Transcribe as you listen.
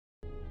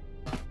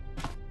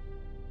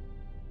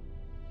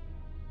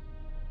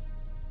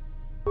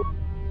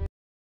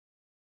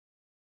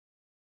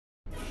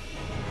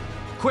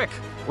Quick!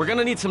 We're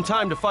gonna need some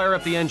time to fire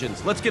up the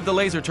engines. Let's give the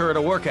laser turret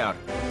a workout.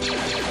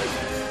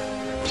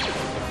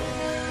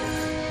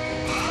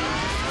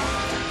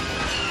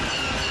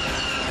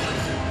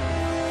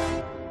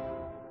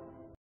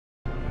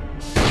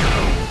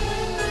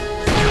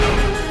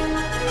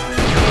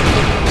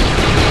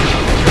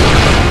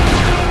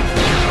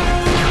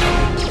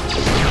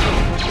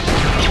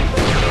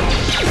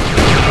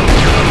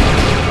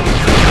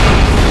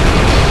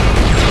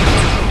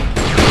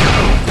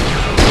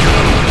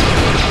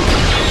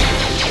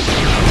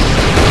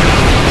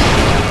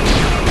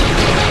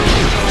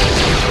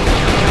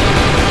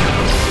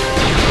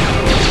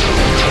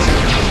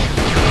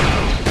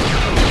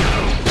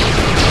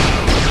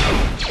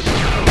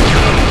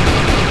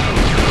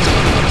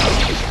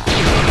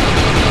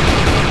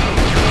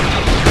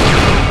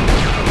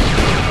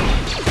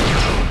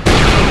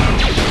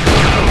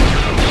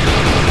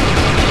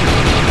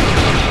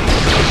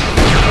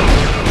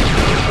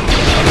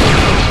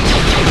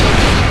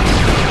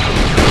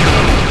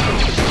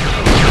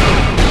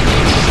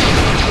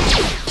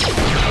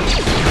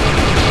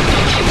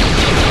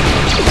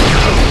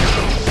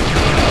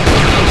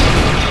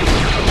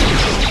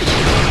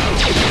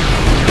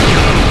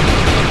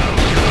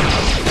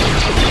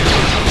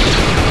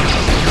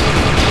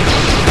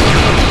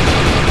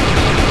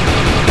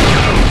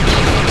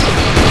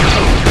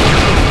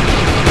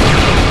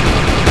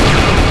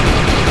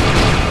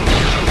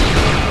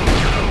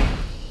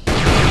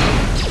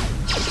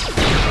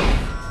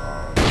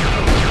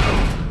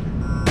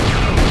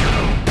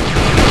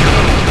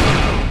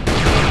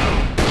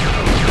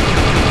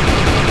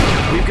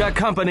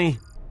 Company.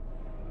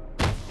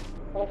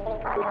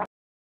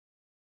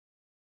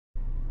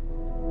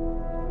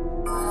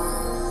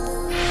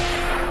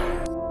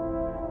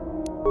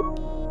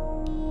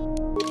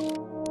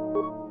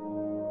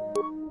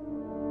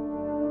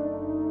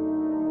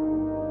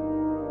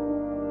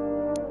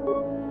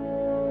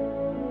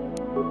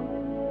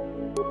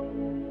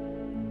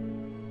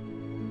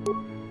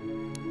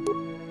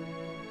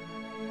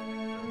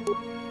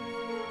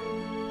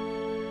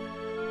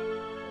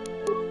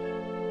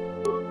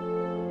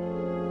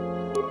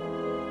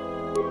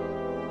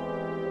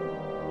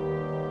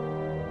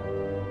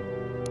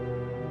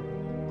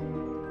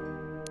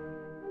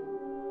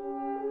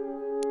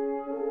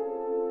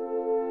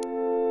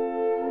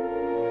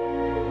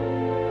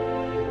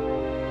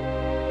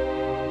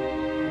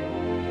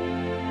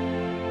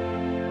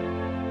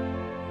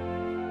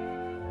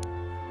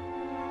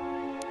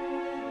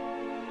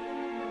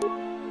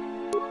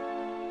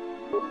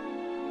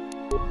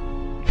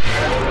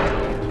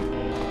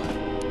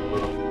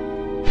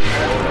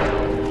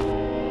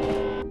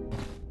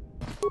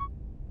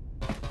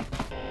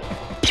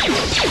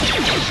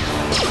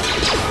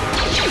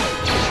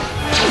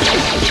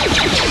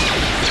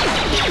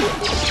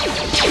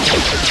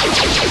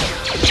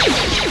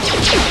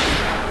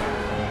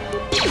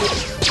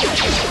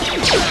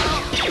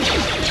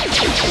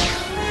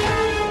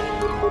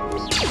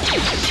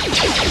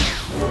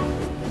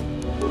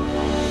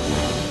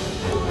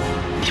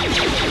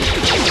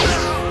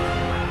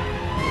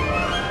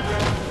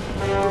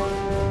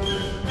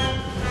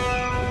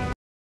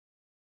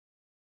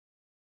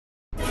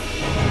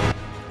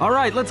 All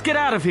right, let's get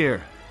out of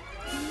here.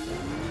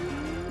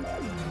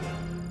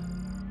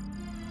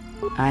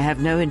 I have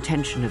no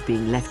intention of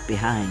being left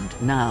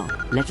behind. Now,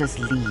 let us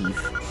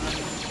leave.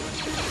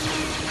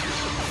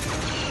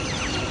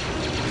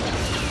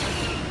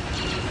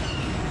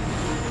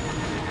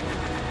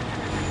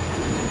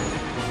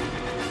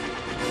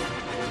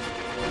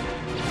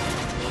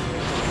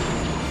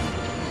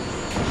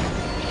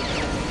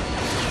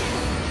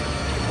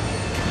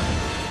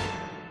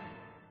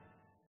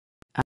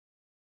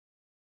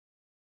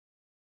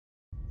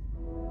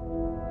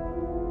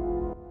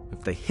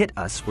 If they hit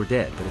us, we're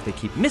dead. But if they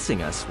keep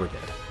missing us, we're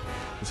dead.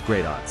 It's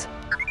great odds.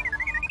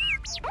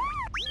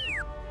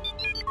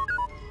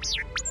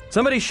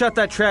 Somebody shut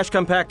that trash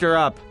compactor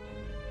up.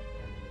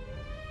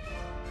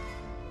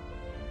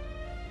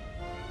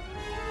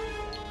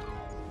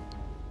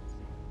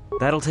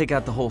 That'll take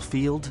out the whole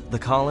field, the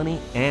colony,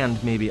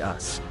 and maybe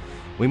us.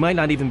 We might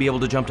not even be able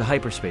to jump to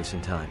hyperspace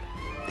in time.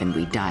 Then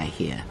we die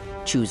here.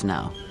 Choose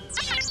now.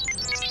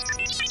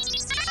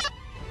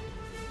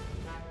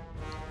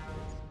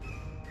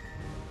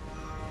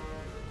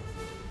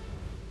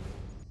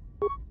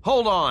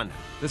 Hold on.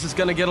 This is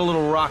gonna get a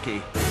little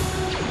rocky.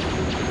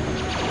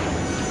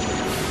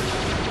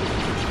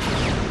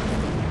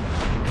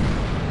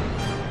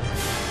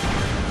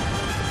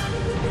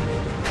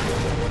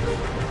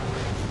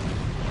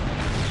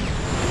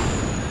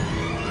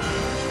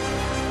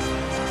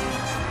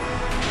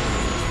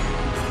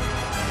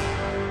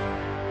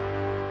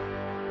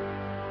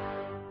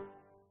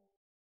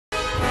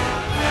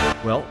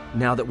 Well,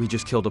 now that we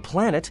just killed a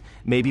planet,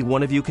 maybe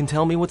one of you can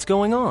tell me what's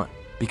going on.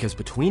 Because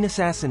between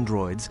assassin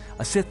droids,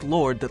 a Sith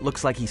Lord that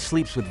looks like he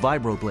sleeps with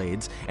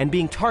vibroblades, and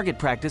being target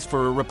practice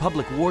for a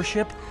Republic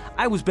warship,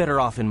 I was better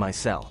off in my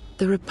cell.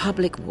 The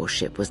Republic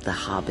warship was the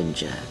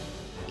Harbinger.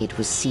 It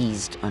was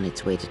seized on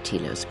its way to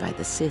Telos by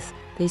the Sith.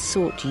 They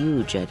sought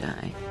you,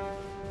 Jedi.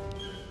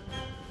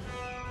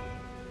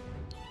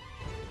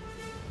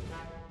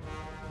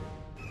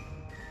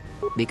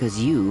 Because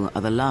you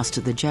are the last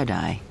of the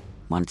Jedi.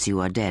 Once you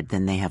are dead,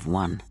 then they have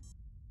won.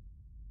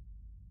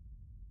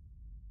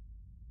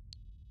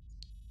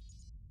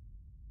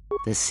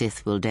 The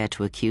Sith will dare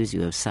to accuse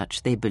you of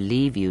such. They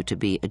believe you to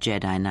be a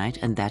Jedi Knight,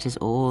 and that is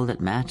all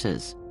that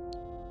matters.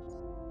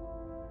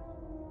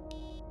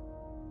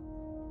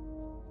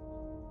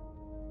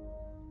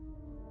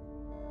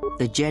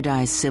 The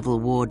Jedi Civil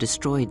War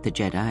destroyed the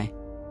Jedi.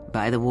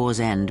 By the war's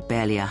end,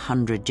 barely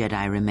 100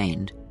 Jedi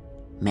remained.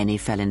 Many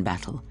fell in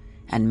battle,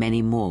 and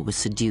many more were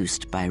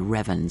seduced by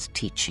Revan's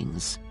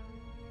teachings.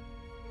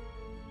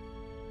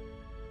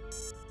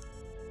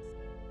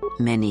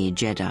 Many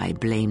Jedi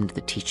blamed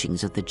the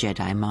teachings of the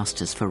Jedi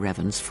Masters for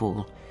Revan's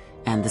fall,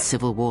 and the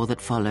civil war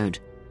that followed.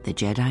 The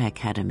Jedi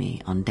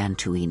Academy on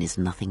Dantooine is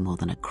nothing more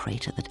than a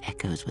crater that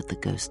echoes with the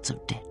ghosts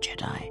of dead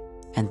Jedi,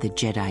 and the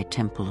Jedi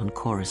Temple on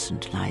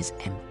Coruscant lies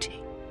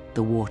empty.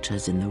 The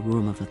waters in the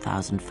Room of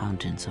 1,000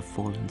 Fountains have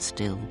fallen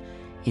still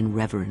in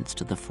reverence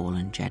to the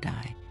fallen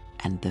Jedi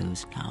and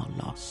those now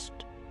lost.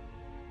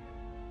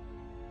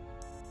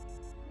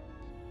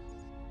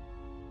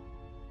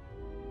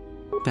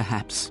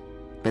 Perhaps,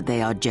 but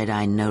they are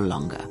Jedi no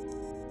longer.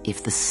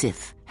 If the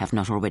Sith have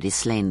not already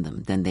slain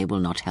them, then they will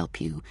not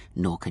help you,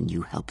 nor can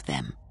you help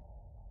them.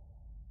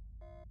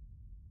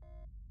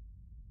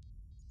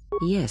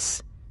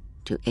 Yes,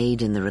 to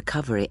aid in the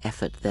recovery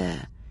effort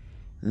there.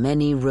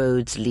 Many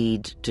roads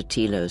lead to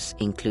Telos,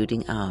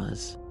 including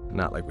ours.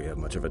 Not like we have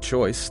much of a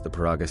choice, the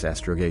Paragus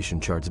astrogation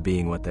charts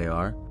being what they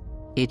are.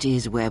 It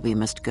is where we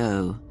must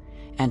go,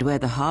 and where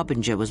the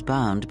Harbinger was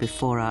bound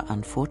before our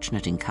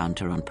unfortunate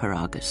encounter on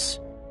Paragus.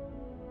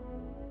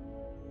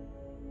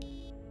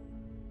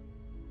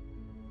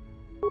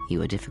 You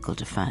were difficult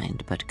to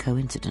find, but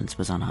coincidence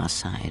was on our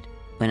side.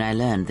 When I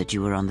learned that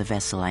you were on the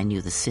vessel, I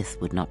knew the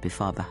Sith would not be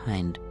far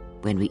behind.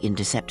 When we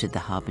intercepted the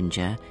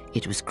Harbinger,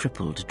 it was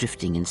crippled,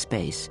 drifting in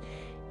space.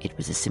 It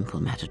was a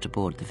simple matter to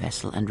board the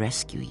vessel and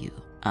rescue you.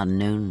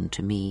 Unknown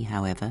to me,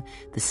 however,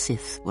 the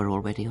Sith were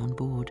already on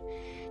board.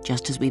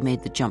 Just as we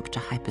made the jump to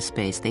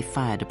hyperspace, they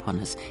fired upon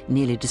us,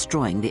 nearly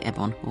destroying the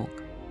Ebon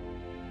Hawk.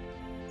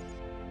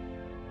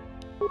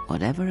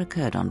 Whatever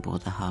occurred on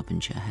board the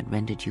Harbinger had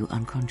rendered you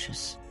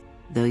unconscious.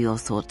 Though your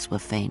thoughts were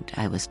faint,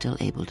 I was still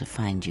able to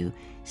find you,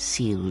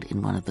 sealed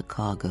in one of the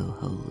cargo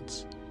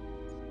holds.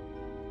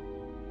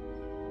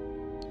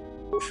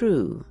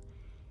 True,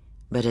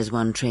 but as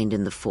one trained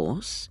in the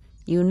Force,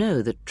 you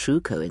know that true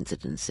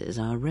coincidences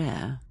are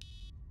rare.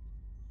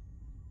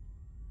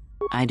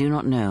 I do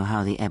not know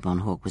how the Ebon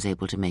Hawk was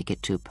able to make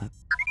it to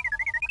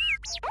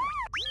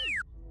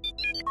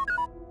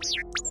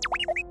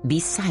Be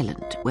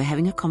silent. We're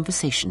having a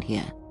conversation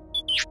here.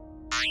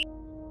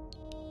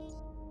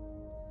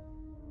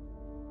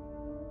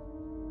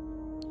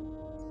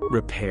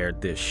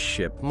 Repaired this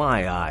ship,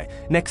 my eye.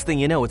 Next thing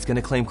you know, it's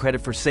gonna claim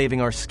credit for saving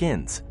our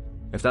skins.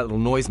 If that little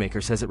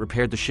noisemaker says it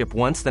repaired the ship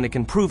once, then it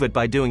can prove it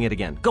by doing it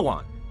again. Go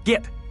on,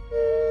 get!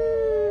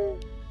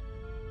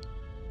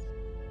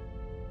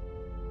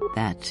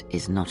 That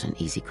is not an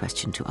easy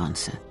question to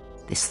answer.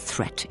 This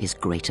threat is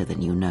greater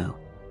than you know,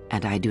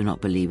 and I do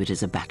not believe it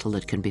is a battle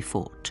that can be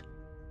fought.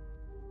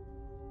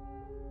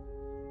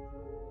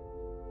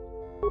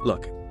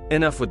 Look,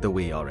 enough with the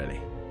we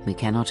already. We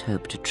cannot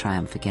hope to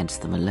triumph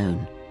against them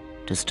alone.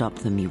 To stop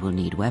them, you will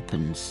need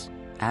weapons,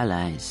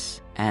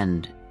 allies,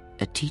 and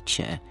a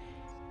teacher.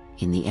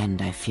 In the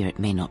end, I fear it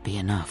may not be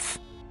enough.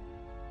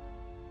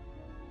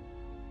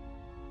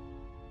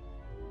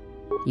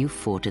 You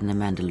fought in the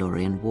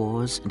Mandalorian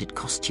Wars, and it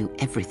cost you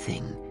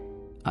everything.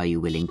 Are you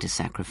willing to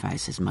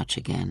sacrifice as much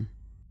again?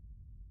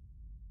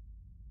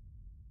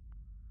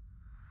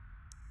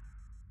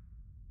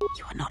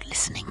 You are not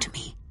listening to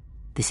me.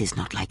 This is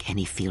not like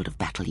any field of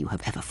battle you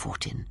have ever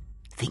fought in.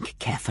 Think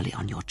carefully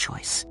on your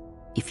choice.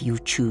 If you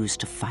choose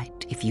to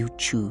fight, if you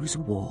choose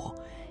war,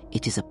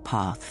 it is a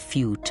path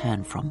few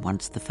turn from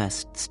once the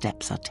first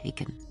steps are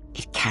taken.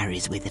 It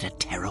carries with it a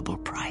terrible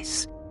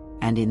price,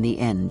 and in the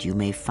end you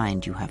may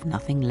find you have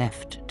nothing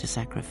left to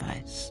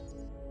sacrifice.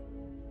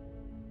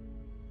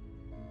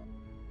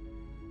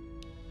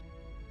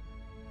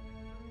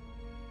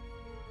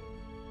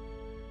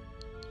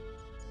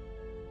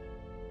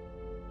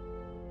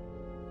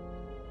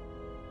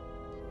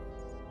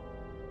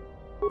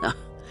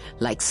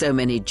 Like so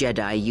many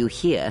Jedi, you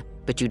hear,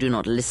 but you do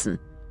not listen.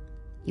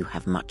 You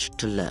have much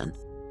to learn,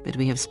 but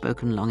we have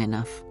spoken long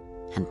enough,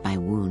 and my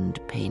wound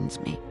pains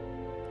me.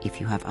 If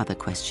you have other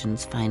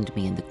questions, find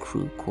me in the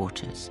crew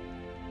quarters.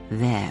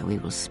 There we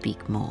will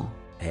speak more.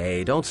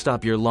 Hey, don't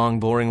stop your long,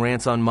 boring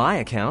rants on my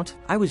account.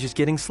 I was just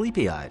getting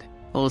sleepy-eyed.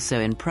 Also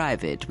in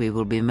private, we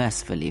will be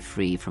mercifully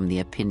free from the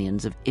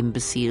opinions of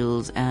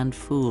imbeciles and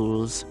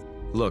fools.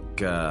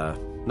 Look,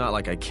 not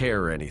like I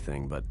care or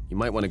anything, but you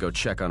might want to go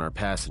check on our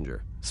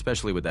passenger,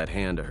 especially with that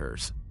hand of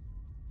hers.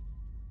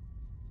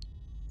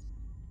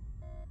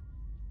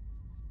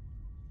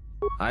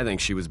 I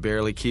think she was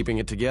barely keeping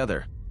it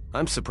together.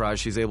 I'm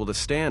surprised she's able to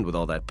stand with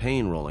all that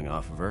pain rolling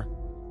off of her.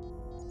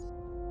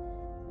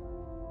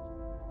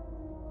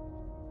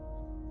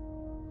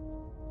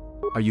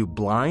 Are you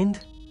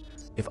blind?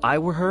 If I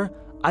were her,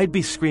 I'd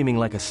be screaming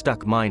like a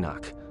stuck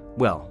Minoc.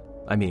 Well,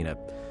 I mean a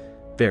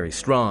very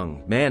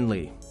strong,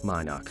 manly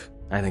Minoc.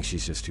 I think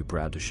she's just too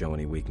proud to show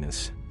any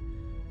weakness.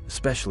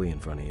 Especially in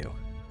front of you.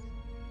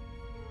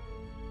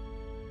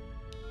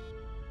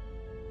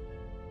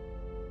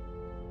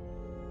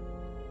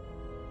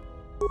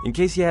 In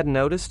case you hadn't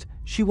noticed,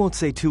 she won't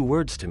say 2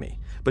 words to me,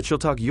 but she'll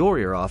talk your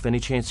ear off any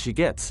chance she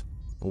gets.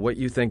 What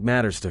you think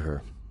matters to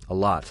her. A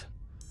lot.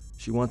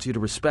 She wants you to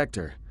respect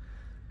her.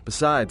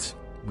 Besides,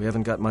 we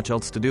haven't got much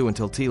else to do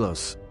until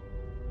Telos.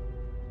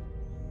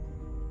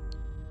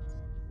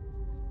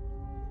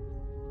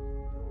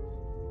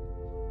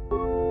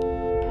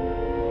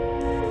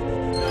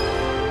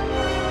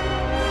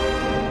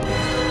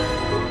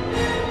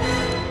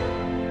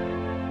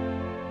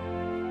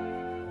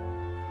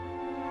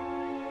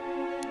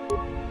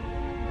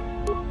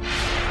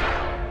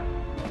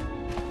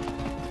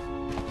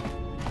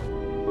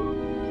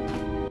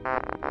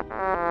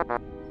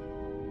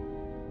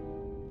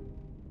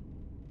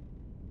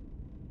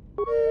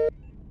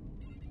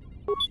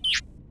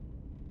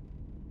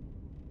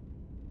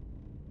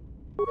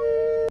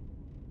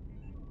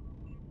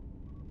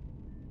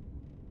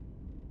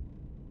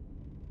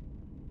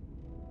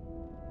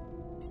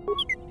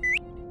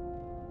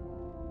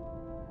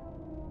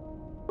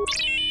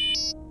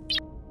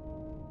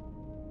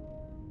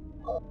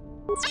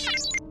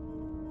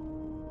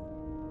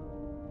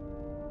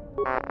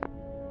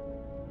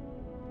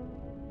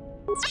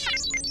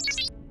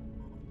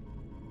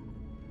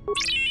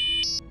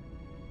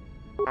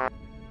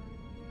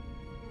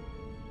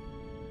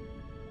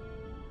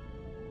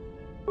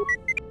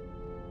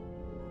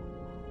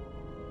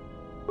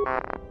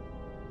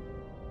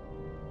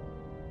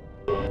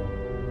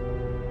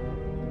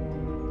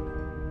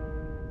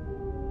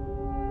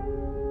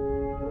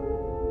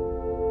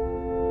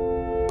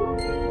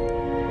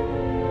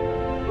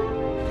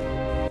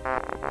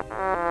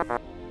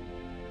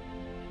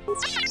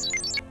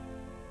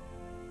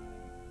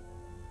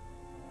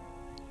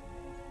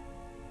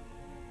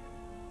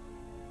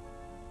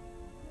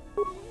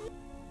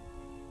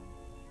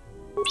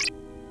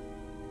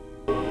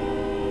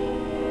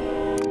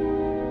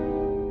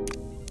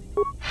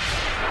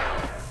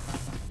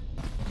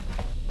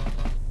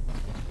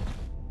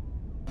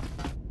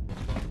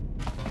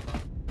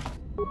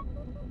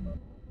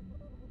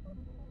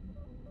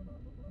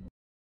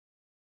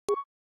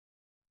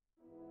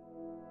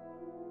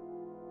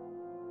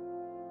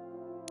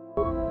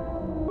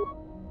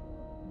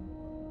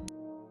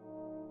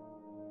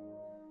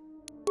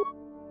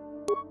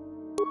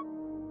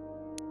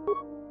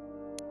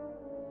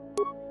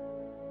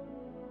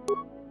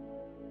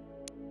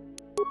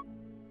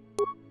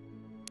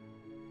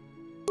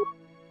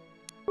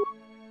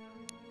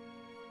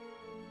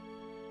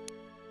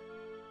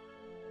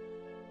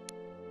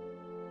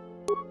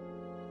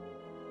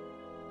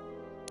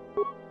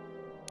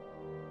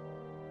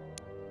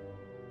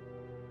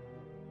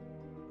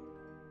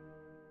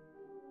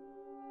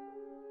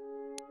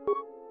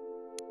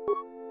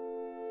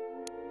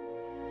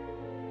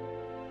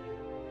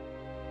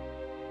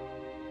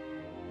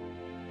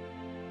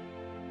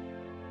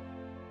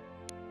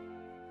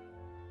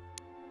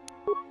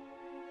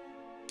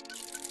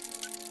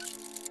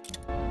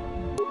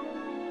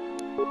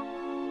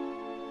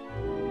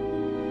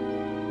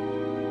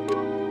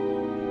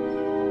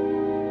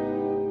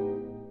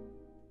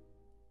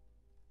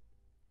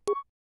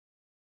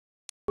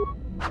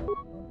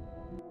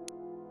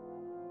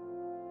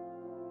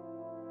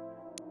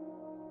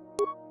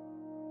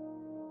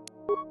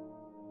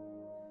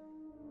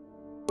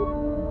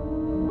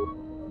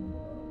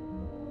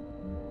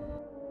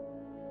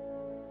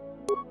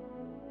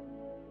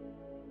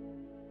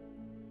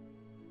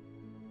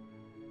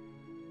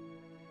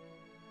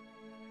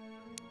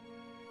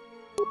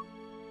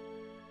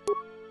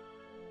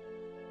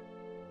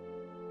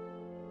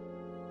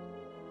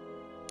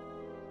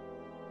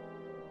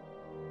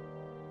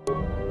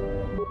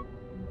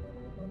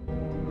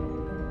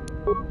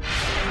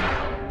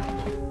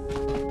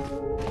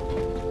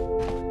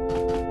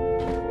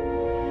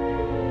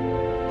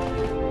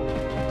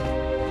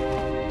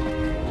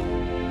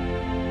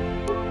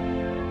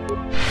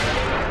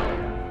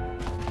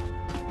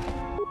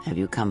 Have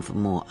you come for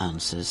more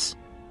answers?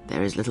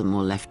 There is little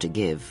more left to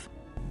give.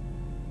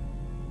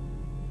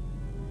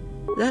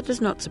 That does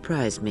not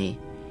surprise me,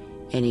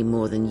 any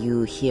more than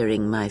you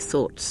hearing my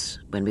thoughts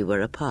when we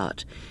were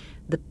apart.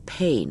 The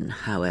pain,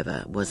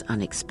 however, was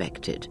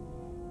unexpected.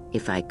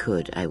 If I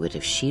could, I would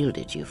have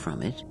shielded you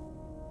from it.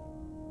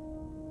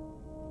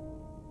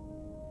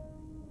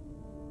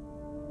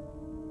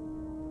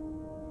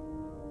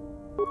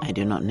 I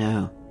do not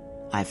know.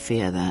 I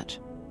fear that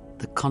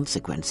the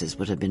consequences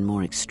would have been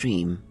more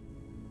extreme.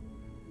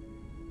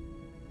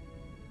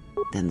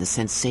 Then the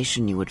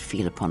sensation you would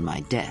feel upon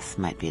my death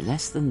might be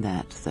less than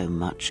that, though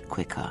much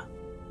quicker.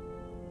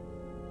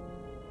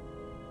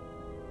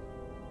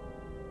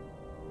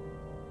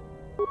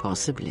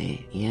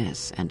 Possibly,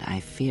 yes, and I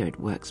fear it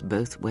works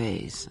both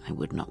ways. I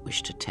would not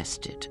wish to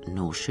test it,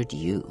 nor should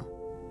you.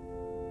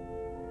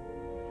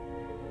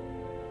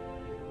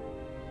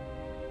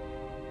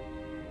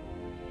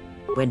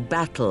 When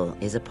battle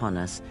is upon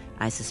us,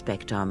 I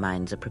suspect our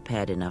minds are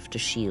prepared enough to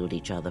shield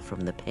each other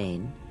from the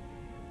pain.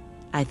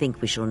 I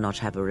think we shall not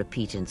have a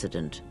repeat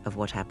incident of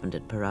what happened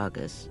at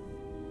Paragus.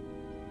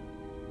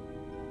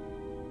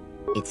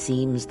 It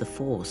seems the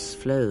force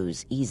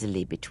flows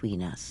easily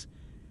between us.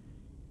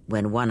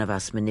 When one of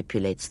us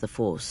manipulates the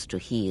force to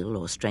heal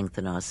or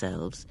strengthen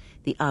ourselves,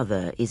 the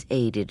other is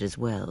aided as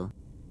well.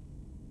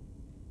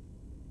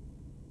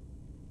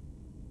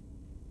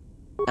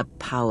 A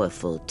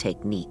powerful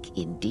technique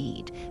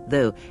indeed,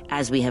 though,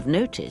 as we have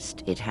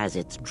noticed, it has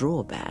its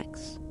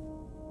drawbacks.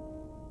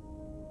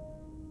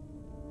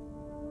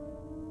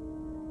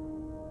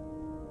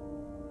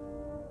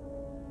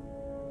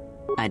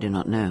 I do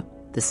not know.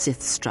 The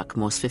Sith struck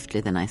more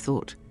swiftly than I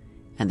thought,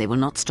 and they will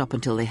not stop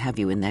until they have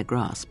you in their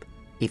grasp.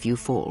 If you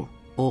fall,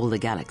 all the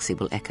galaxy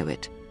will echo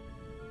it.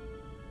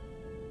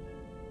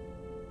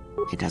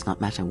 It does not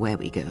matter where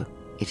we go.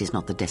 It is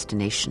not the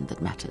destination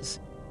that matters.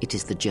 It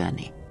is the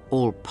journey.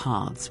 All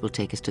paths will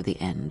take us to the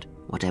end,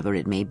 whatever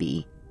it may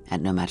be,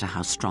 and no matter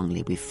how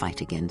strongly we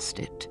fight against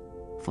it.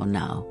 For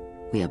now,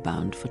 we are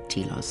bound for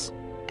Telos,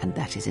 and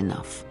that is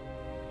enough.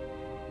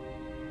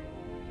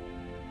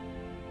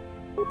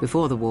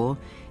 Before the war,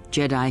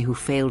 Jedi who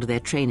failed their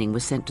training were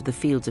sent to the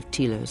fields of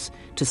Telos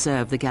to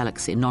serve the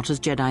galaxy, not as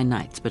Jedi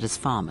Knights, but as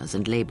farmers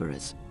and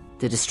laborers.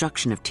 The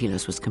destruction of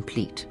Telos was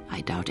complete.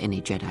 I doubt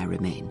any Jedi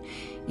remain.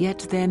 Yet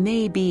there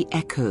may be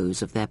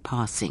echoes of their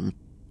passing.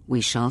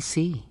 We shall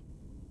see.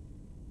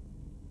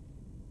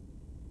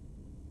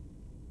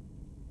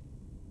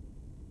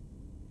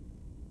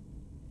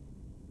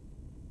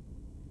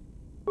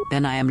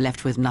 Then I am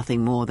left with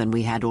nothing more than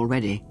we had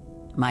already.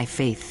 My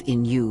faith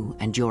in you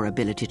and your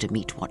ability to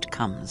meet what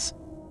comes.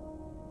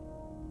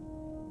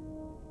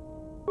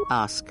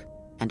 Ask,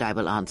 and I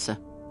will answer.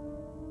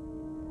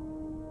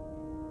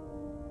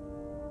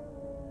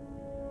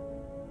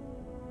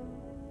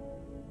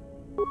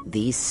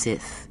 These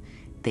Sith,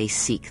 they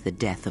seek the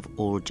death of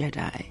all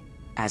Jedi,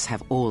 as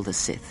have all the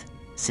Sith,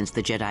 since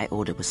the Jedi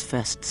Order was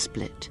first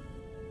split.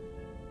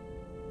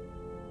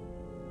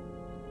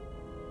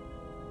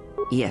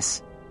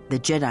 Yes, the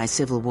Jedi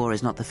Civil War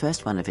is not the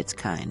first one of its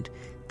kind.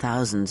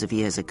 Thousands of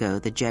years ago,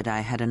 the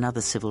Jedi had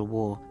another civil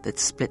war that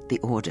split the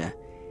Order.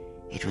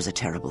 It was a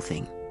terrible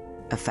thing.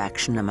 A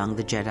faction among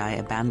the Jedi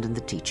abandoned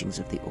the teachings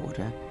of the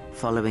Order,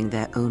 following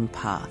their own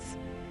path.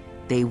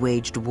 They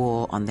waged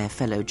war on their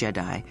fellow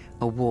Jedi,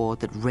 a war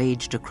that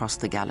raged across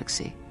the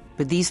galaxy.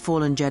 But these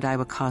fallen Jedi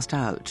were cast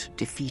out,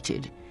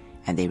 defeated,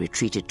 and they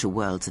retreated to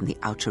worlds in the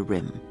Outer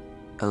Rim.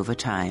 Over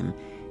time,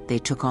 they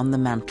took on the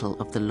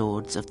mantle of the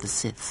Lords of the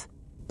Sith.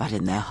 But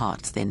in their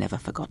hearts they never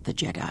forgot the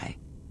Jedi.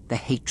 The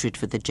hatred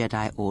for the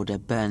Jedi Order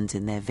burns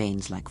in their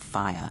veins like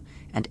fire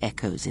and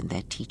echoes in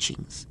their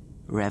teachings.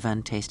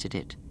 Revan tasted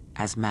it,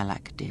 as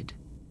Malak did.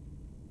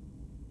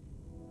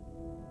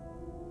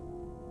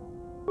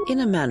 In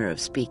a manner of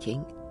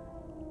speaking,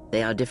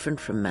 they are different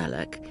from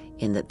Malak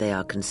in that they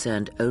are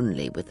concerned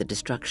only with the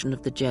destruction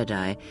of the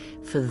Jedi.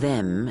 For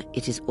them,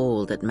 it is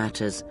all that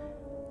matters,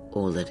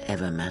 all that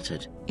ever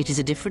mattered. It is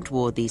a different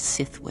war these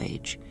Sith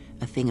wage,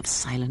 a thing of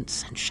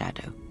silence and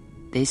shadow.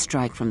 They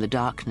strike from the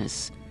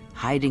darkness,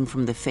 hiding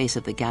from the face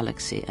of the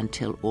galaxy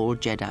until all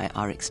Jedi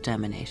are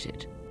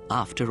exterminated.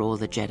 After all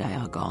the Jedi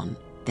are gone,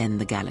 then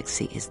the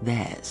galaxy is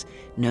theirs,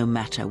 no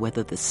matter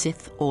whether the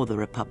Sith or the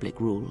Republic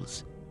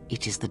rules.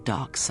 It is the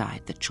dark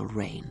side that shall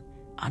reign,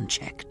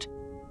 unchecked.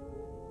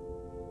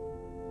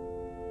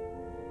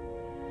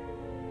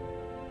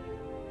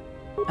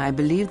 I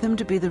believe them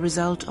to be the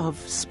result of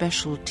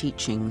special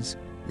teachings.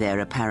 Their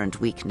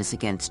apparent weakness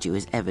against you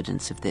is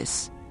evidence of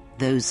this.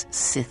 Those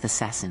Sith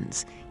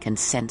assassins can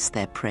sense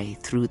their prey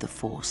through the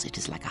Force. It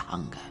is like a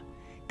hunger.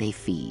 They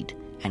feed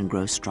and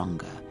grow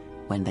stronger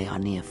when they are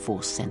near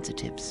Force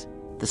sensitives.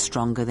 The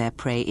stronger their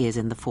prey is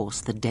in the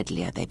Force, the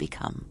deadlier they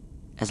become.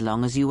 As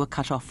long as you were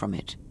cut off from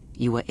it,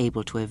 you were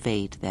able to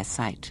evade their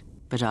sight.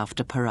 But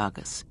after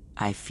Paragus,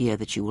 I fear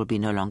that you will be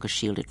no longer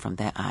shielded from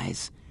their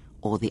eyes,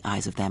 or the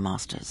eyes of their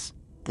masters.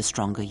 The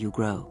stronger you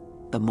grow,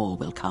 the more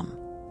will come.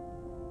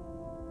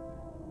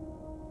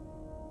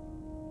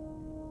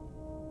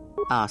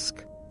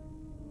 Ask.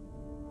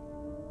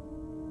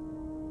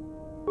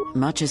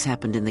 Much has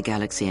happened in the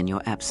galaxy in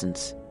your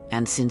absence,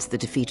 and since the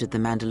defeat of the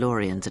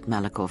Mandalorians at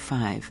Malachor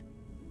 5.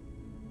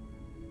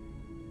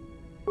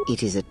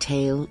 It is a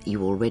tale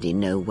you already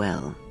know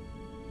well.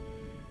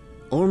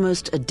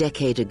 Almost a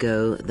decade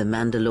ago, the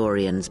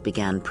Mandalorians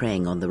began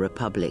preying on the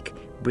Republic,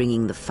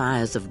 bringing the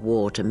fires of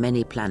war to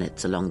many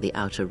planets along the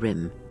Outer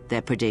Rim.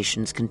 Their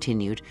predations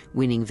continued,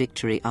 winning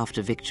victory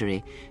after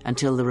victory,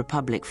 until the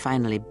Republic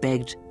finally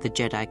begged the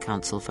Jedi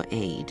Council for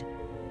aid.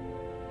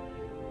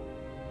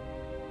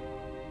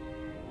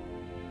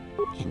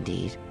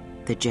 Indeed,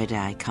 the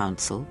Jedi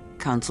Council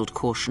counseled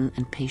caution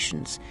and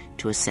patience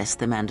to assess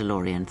the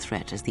Mandalorian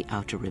threat as the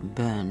Outer Rim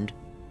burned.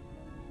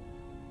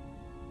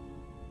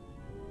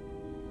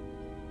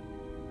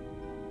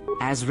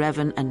 As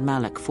Revan and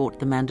Malak fought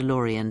the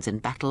Mandalorians in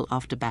battle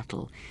after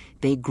battle,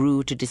 They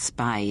grew to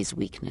despise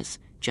weakness,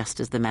 just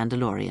as the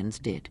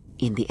Mandalorians did.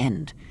 In the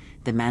end,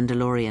 the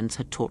Mandalorians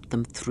had taught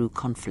them through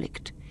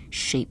conflict,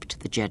 shaped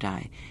the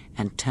Jedi,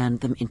 and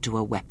turned them into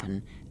a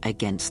weapon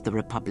against the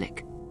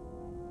Republic.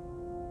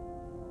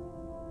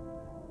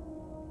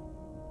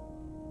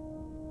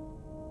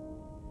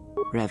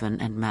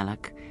 Revan and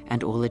Malak,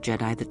 and all the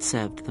Jedi that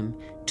served them,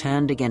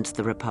 turned against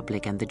the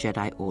Republic and the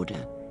Jedi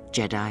Order.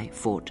 Jedi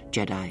fought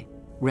Jedi.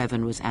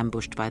 Revan was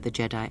ambushed by the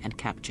Jedi and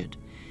captured.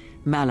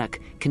 Malak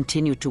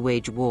continued to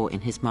wage war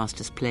in his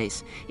master's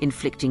place,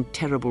 inflicting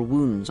terrible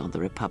wounds on the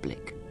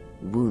Republic.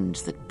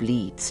 Wounds that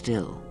bleed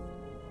still.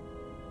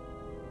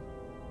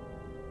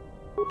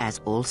 As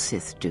all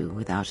Sith do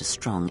without a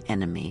strong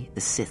enemy,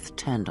 the Sith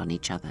turned on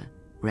each other.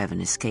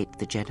 Revan escaped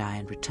the Jedi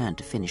and returned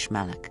to finish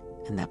Malak,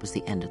 and that was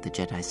the end of the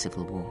Jedi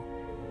Civil War.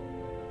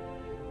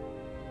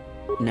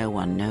 No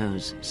one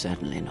knows,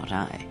 certainly not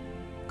I.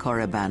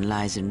 Korriban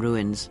lies in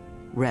ruins,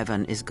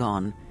 Revan is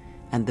gone,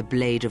 and the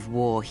blade of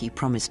war he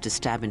promised to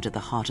stab into the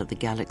heart of the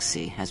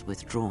galaxy has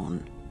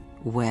withdrawn.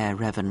 Where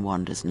Revan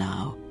wanders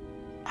now,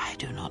 I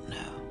do not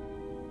know.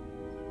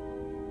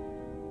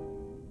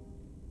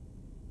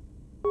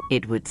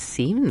 It would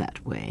seem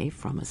that way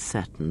from a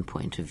certain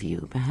point of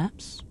view,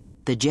 perhaps.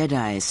 The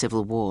Jedi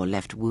Civil War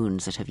left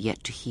wounds that have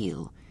yet to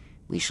heal.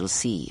 We shall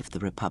see if the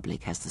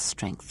Republic has the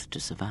strength to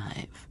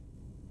survive.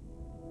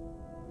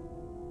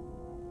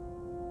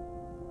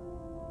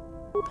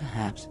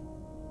 Perhaps.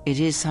 It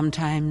is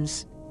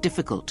sometimes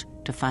difficult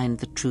to find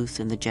the truth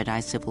in the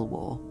Jedi Civil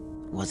War.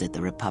 Was it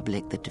the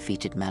Republic that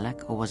defeated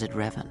Malak, or was it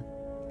Revan?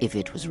 If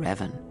it was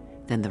Revan,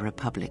 then the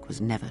Republic was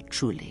never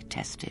truly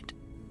tested.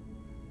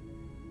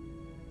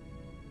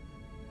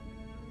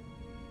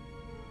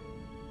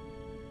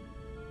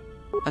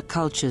 A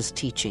culture's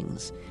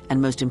teachings,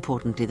 and most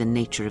importantly the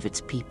nature of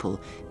its people,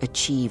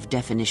 achieve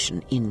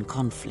definition in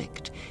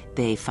conflict.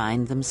 They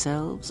find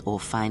themselves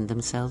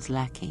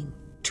lacking.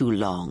 Too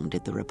long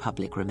did the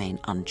Republic remain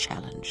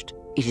unchallenged.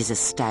 It is a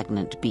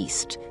stagnant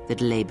beast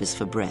that labors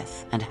for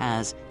breath and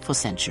has for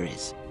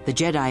centuries. The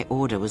Jedi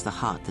Order was the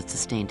heart that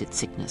sustained its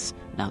sickness.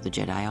 Now the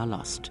Jedi are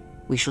lost.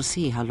 We shall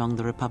see how long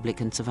the Republic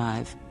can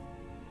survive.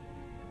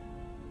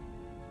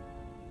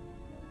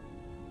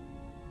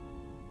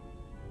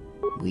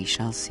 We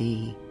shall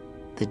see.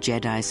 The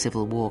Jedi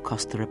Civil War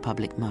cost the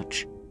Republic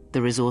much.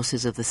 The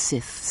resources of the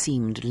Sith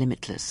seemed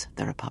limitless.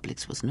 The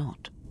Republic's was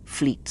not.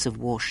 Fleets of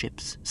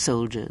warships,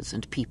 soldiers,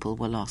 and people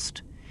were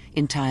lost.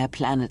 Entire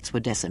planets were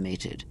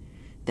decimated.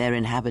 Their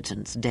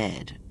inhabitants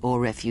dead or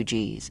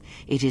refugees.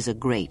 It is a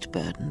great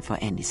burden for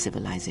any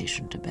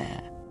civilization to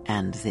bear.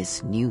 And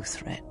this new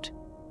threat,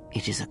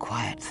 it is a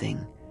quiet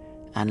thing.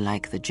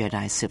 Unlike the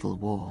Jedi Civil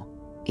War,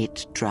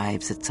 it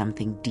drives at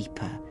something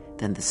deeper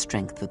than the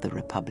strength of the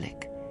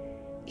Republic.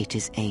 It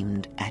is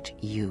aimed at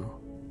you.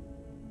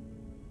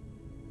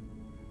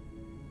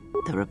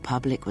 The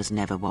Republic was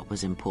never what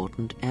was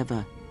important,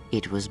 ever.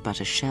 It was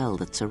but a shell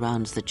that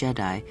surrounds the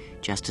Jedi,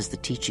 just as the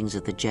teachings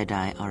of the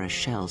Jedi are a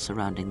shell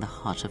surrounding the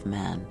heart of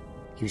man.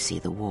 You see,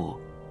 the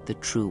war, the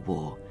true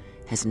war,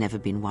 has never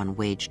been one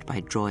waged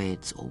by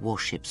droids or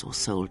warships or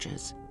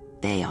soldiers.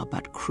 They are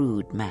but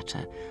crude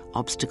matter,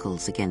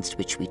 obstacles against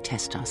which we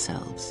test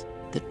ourselves.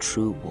 The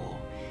true war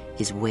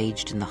is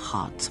waged in the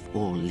hearts of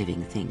all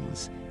living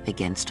things,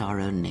 against our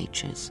own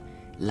natures,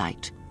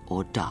 light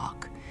or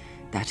dark.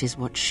 That is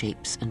what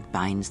shapes and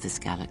binds this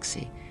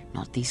galaxy,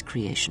 not these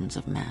creations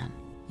of man.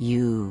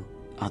 You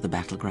are the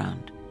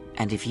battleground,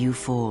 and if you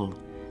fall,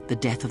 the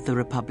death of the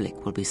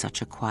Republic will be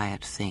such a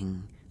quiet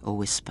thing, a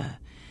whisper,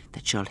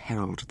 that shall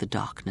herald the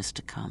darkness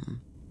to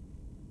come.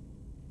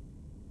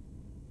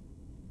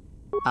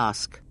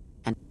 Ask,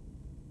 and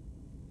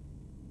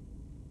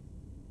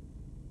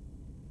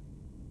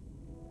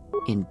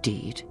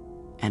indeed.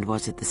 And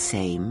was it the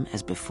same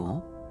as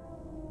before?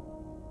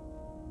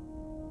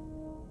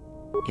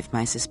 If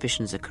my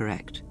suspicions are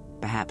correct,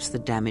 perhaps the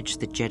damage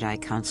the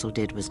Jedi Council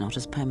did was not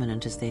as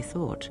permanent as they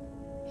thought.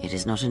 It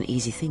is not an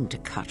easy thing to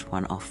cut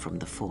one off from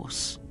the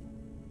Force.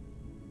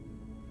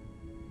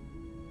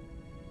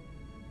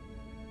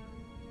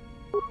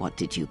 What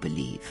did you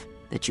believe?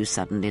 That you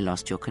suddenly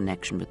lost your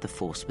connection with the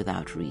Force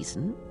without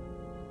reason?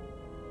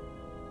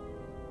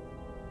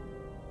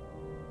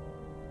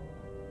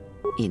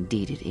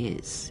 Indeed it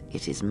is.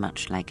 It is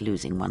much like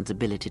losing one's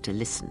ability to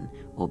listen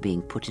or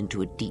being put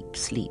into a deep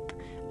sleep,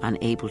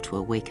 unable to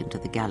awaken to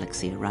the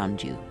galaxy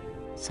around you.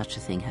 Such a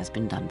thing has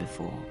been done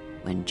before,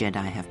 when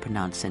Jedi have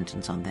pronounced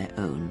sentence on their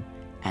own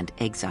and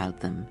exiled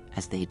them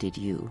as they did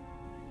you.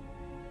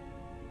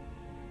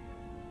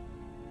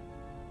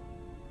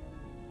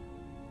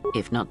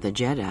 If not the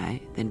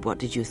Jedi, then what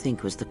did you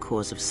think was the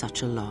cause of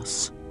such a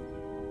loss?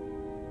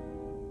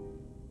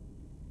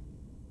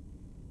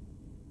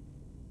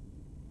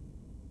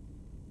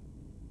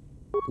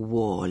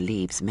 War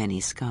leaves many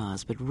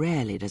scars, but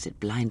rarely does it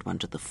blind one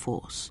to the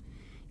Force.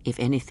 If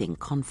anything,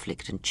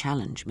 conflict and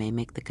challenge may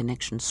make the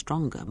connection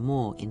stronger,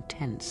 more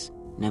intense.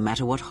 No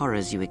matter what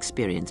horrors you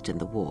experienced in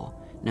the war,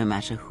 no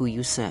matter who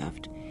you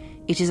served,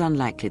 it is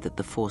unlikely that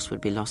the Force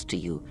would be lost to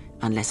you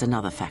unless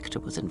another factor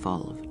was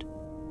involved.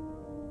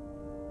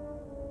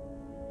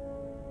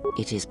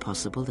 It is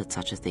possible that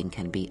such a thing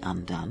can be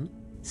undone.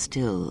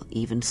 Still,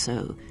 even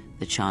so,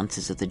 the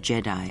chances of the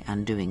Jedi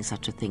undoing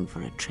such a thing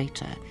for a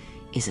traitor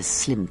is a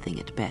slim thing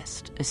at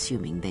best,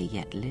 assuming they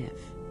yet live.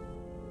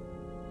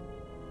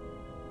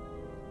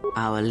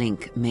 Our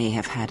link may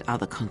have had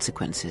other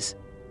consequences.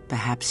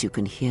 Perhaps you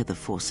can hear the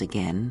Force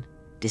again,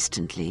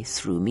 distantly,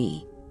 through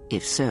me.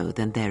 If so,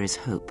 then there is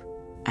hope.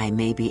 I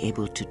may be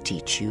able to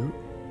teach you,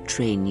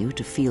 train you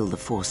to feel the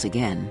Force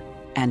again,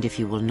 and if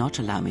you will not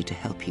allow me to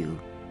help you,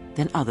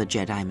 then other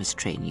Jedi must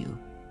train you,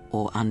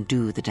 or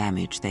undo the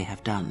damage they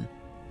have done.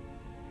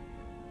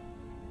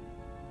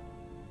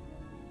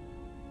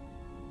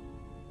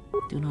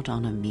 Do not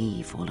honor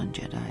me, fallen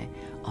Jedi.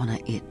 Honor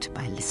it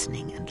by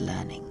listening and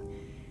learning.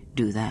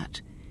 Do that,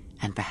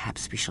 and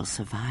perhaps we shall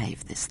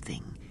survive this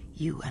thing,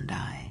 you and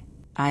I.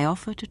 I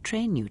offer to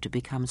train you to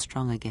become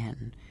strong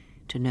again,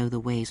 to know the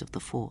ways of the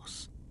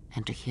Force,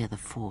 and to hear the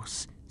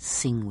Force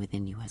sing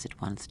within you as it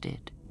once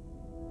did.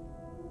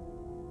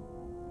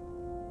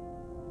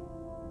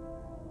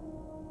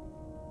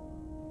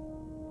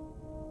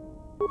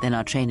 Then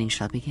our training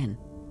shall begin.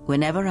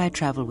 Whenever I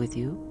travel with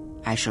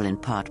you, I shall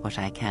impart what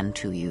I can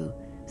to you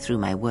through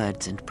my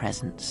words and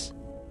presence.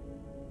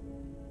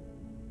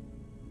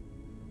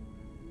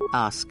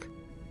 Ask.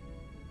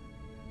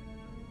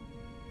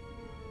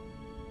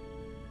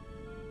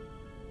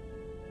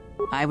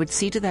 I would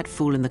see to that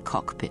fool in the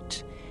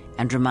cockpit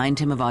and remind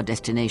him of our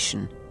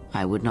destination.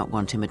 I would not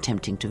want him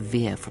attempting to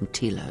veer from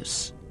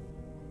Telos.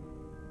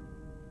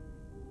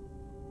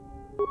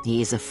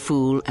 He is a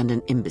fool and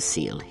an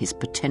imbecile. His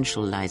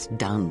potential lies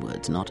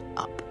downwards, not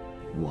up.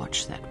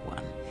 Watch that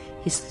one.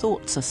 His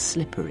thoughts are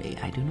slippery.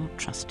 I do not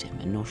trust him,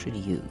 and nor should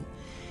you.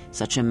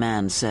 Such a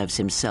man serves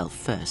himself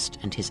first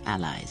and his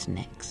allies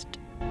next.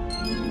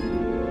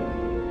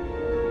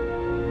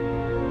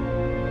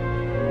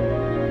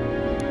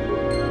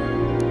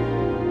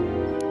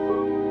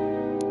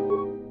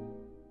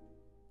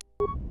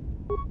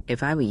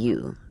 If I were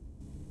you,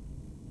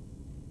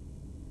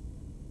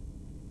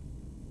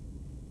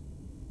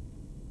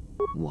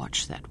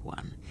 watch that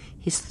one.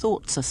 His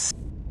thoughts are...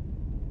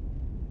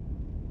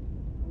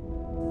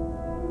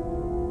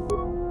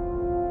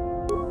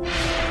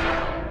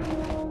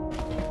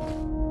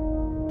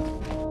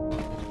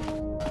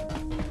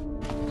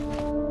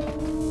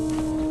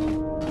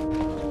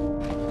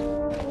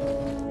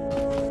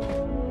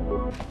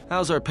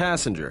 How's our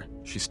passenger?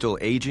 She's still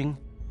aging?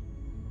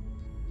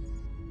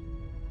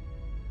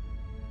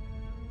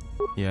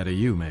 Yeah, to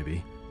you,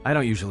 maybe. I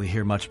don't usually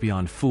hear much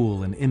beyond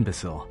fool and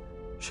imbecile.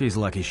 She's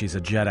lucky she's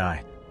a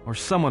Jedi, or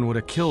someone would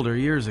have killed her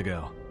years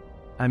ago.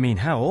 I mean,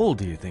 how old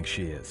do you think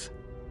she is?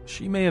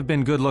 She may have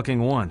been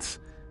good-looking once,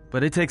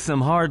 but it takes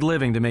some hard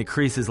living to make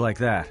creases like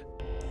that.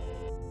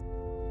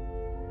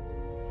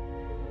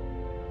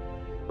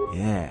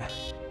 Yeah,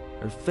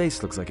 her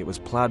face looks like it was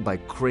plowed by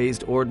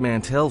crazed Ord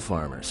Mantell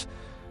farmers.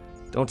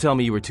 Don't tell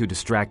me you were too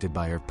distracted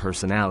by her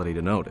personality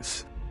to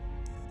notice.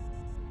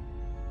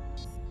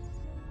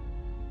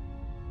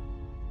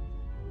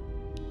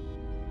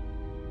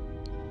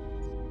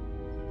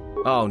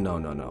 Oh, no.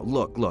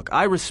 Look,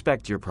 I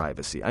respect your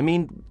privacy. I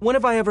mean, when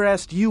have I ever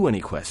asked you any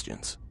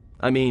questions?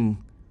 I mean,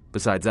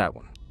 besides that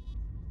one.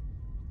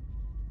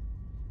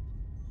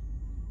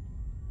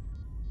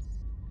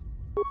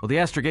 Well, the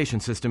astrogation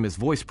system is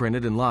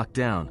voice-printed and locked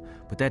down,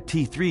 but that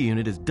T3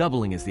 unit is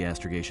doubling as the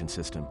astrogation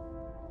system.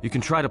 You can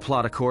try to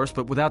plot a course,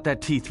 but without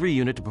that T3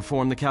 unit to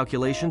perform the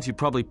calculations, you'd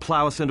probably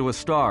plow us into a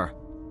star.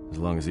 As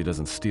long as he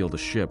doesn't steal the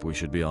ship, we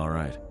should be all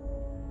right.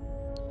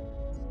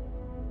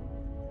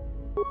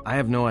 I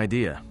have no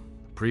idea.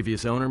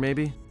 Previous owner,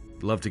 maybe?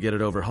 Love to get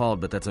it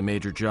overhauled, but that's a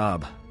major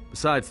job.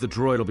 Besides, the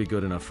droid will be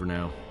good enough for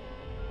now.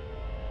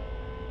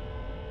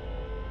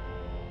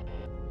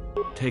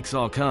 Takes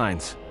all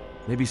kinds.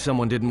 Maybe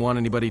someone didn't want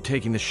anybody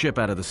taking the ship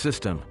out of the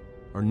system,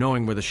 or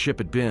knowing where the ship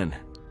had been.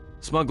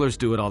 Smugglers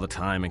do it all the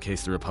time in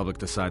case the Republic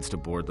decides to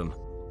board them.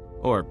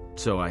 Or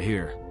so I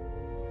hear.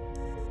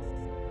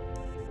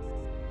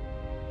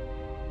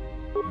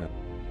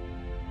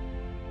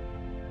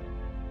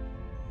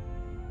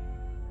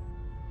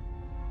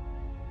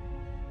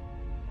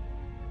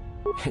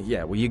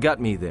 Yeah, well, you got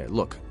me there.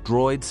 Look,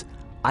 droids,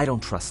 I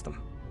don't trust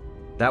them.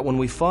 That one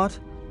we fought,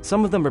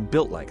 some of them are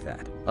built like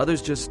that.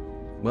 Others just,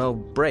 well,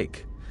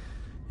 break.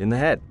 In the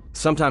head.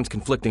 Sometimes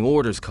conflicting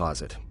orders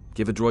cause it.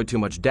 Give a droid too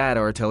much data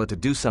or tell it to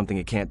do something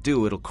it can't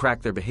do, it'll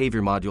crack their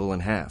behavior module in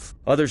half.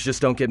 Others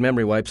just don't get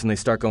memory wipes and they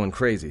start going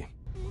crazy.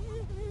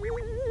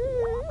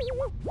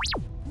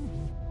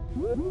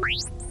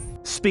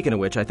 Speaking of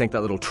which, I think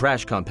that little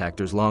trash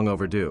compactor's long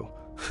overdue.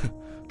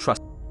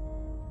 Trust.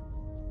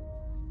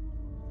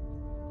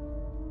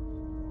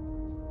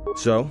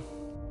 So?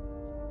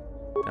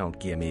 Don't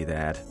give me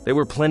that. There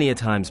were plenty of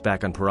times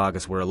back on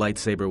Paragus where a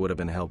lightsaber would have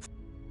been helpful.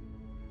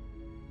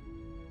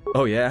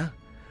 Oh yeah?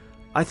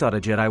 I thought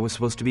a Jedi was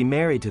supposed to be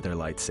married to their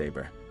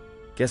lightsaber.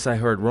 Guess I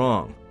heard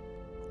wrong.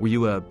 Were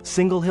you a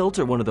single hilt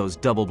or one of those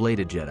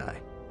double-bladed Jedi?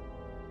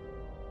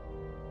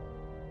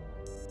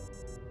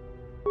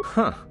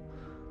 Huh.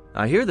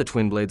 I hear the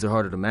twin blades are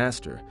harder to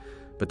master,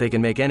 but they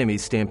can make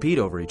enemies stampede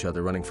over each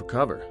other running for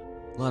cover.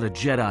 A lot of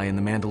Jedi in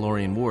the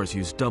Mandalorian Wars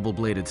use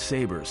double-bladed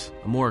sabers.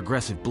 A more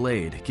aggressive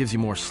blade gives you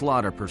more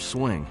slaughter per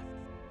swing.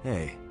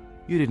 Hey,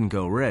 you didn't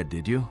go red,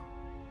 did you?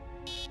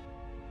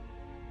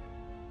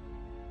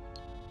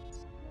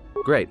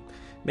 Great.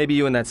 Maybe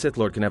you and that Sith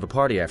Lord can have a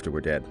party after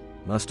we're dead.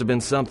 Must have been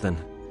something.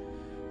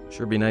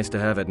 Sure be nice to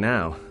have it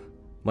now.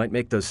 Might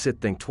make those Sith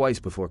think twice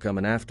before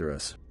coming after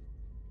us.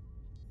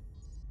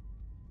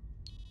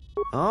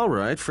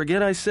 Alright,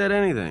 forget I said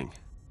anything.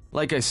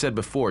 Like I said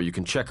before, you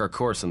can check our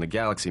course on the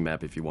galaxy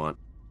map if you want.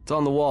 It's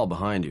on the wall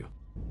behind you.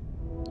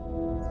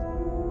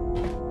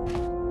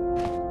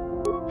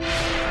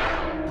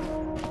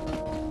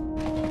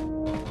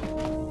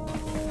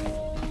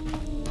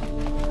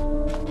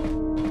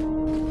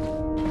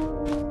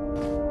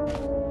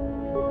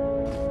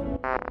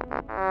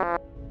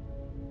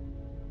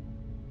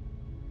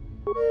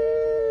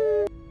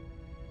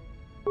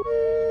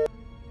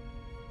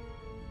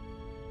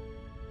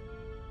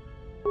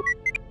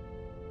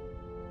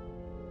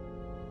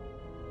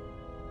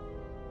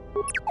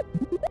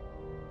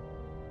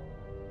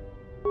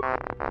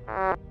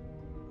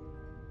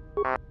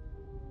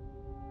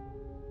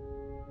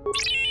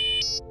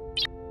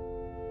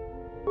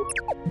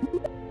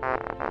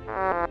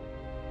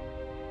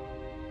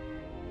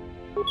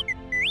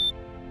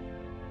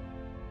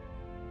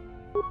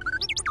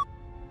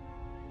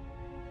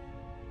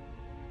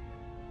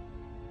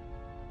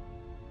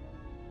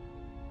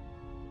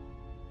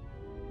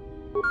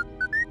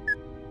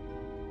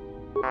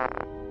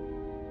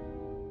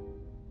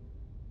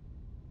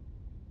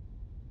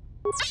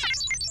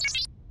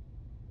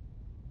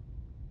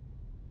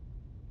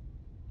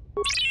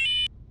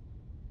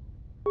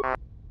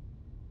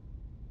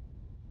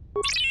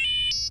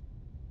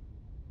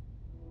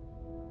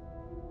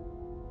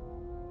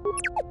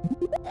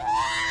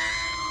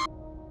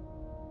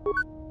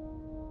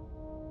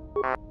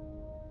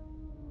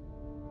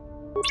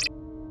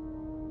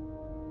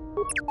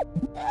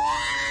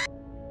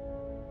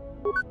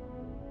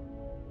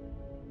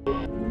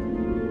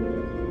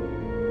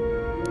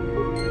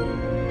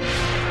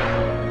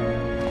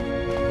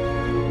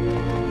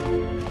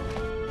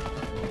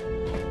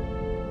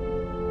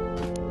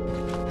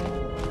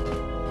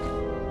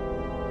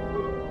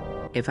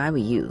 If I were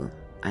you,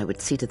 I would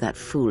see to that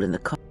fool in the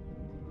car.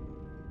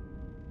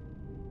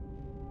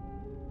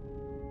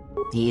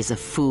 He is a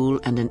fool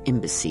and an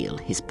imbecile.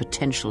 His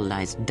potential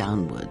lies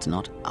downwards,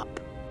 not up.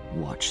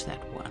 Watch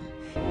that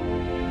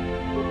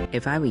one.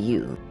 If I were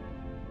you,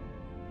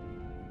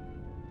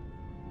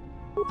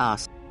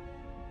 ask.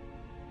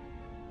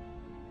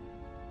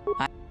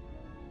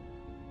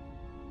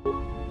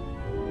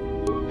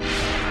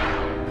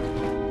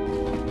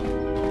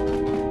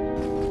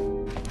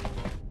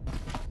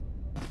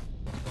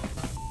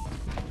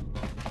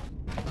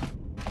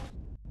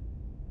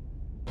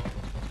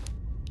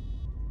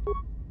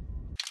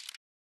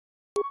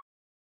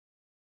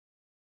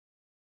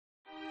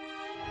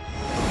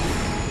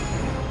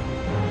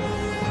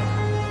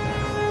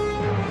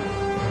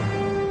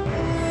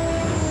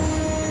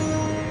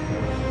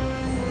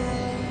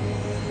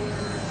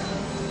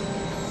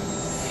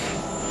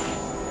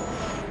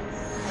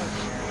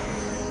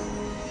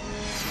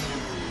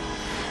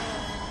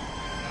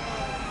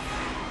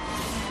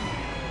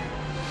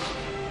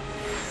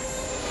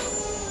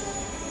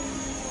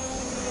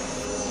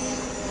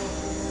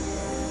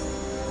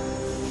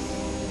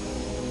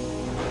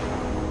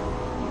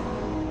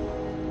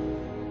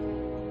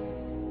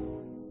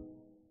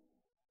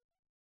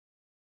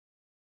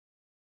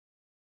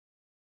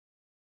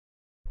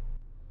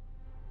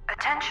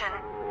 Attention,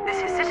 this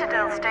is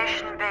Citadel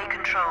Station Bay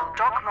Control,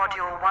 Dock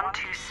Module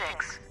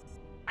 126.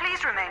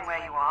 Please remain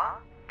where you are.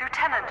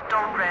 Lieutenant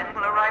Dahlgren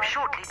will arrive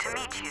shortly to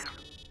meet you.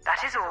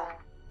 That is all.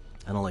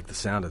 I don't like the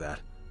sound of that.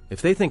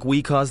 If they think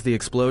we caused the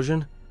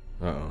explosion...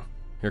 Uh-oh.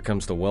 Here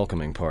comes the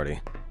welcoming party.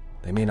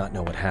 They may not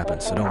know what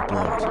happened, so don't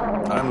blow it.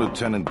 I'm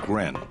Lieutenant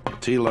Gren,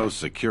 Telos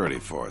Security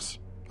Force.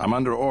 I'm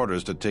under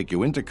orders to take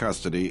you into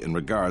custody in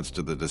regards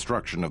to the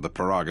destruction of the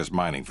Paragas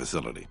mining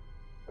facility.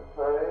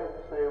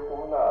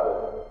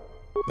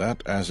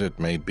 That as it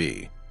may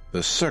be,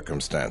 the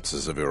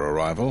circumstances of your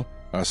arrival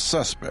are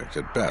suspect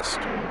at best.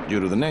 Due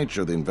to the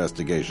nature of the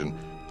investigation,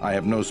 I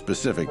have no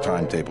specific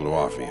timetable to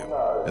offer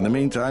you. In the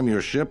meantime,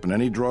 your ship and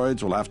any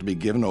droids will have to be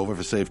given over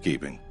for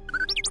safekeeping.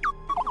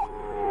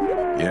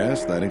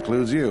 Yes, that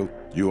includes you.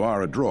 You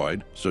are a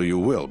droid, so you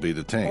will be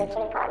detained.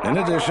 In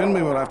addition,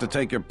 we will have to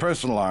take your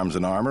personal arms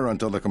and armor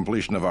until the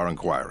completion of our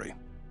inquiry.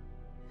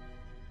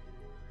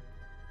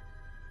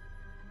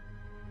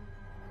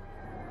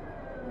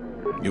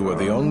 You are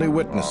the only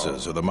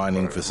witnesses of the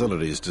mining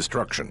facility's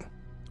destruction.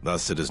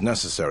 Thus, it is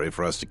necessary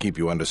for us to keep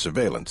you under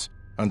surveillance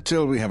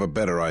until we have a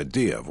better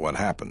idea of what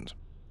happened.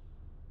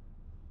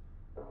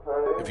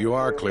 If you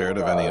are cleared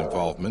of any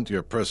involvement,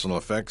 your personal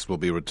effects will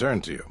be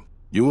returned to you.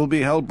 You will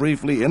be held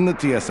briefly in the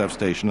TSF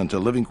station until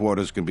living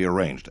quarters can be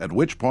arranged, at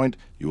which point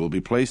you will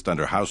be placed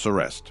under house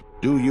arrest.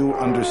 Do you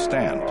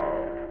understand?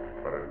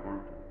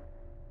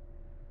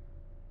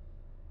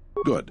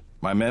 Good.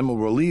 My men will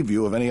relieve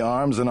you of any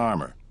arms and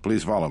armor.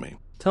 Please follow me.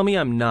 Tell me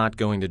I'm not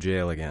going to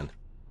jail again.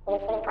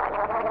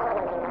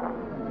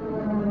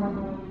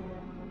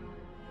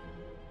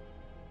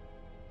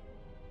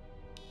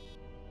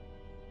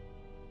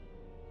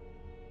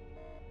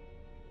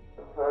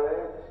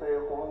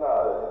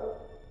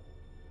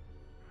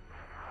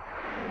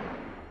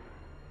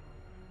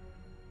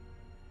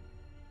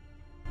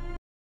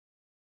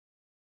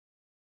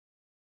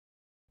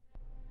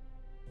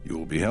 You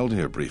will be held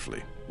here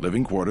briefly.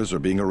 Living quarters are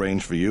being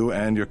arranged for you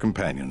and your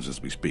companions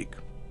as we speak.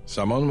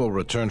 Someone will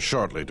return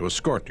shortly to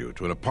escort you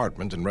to an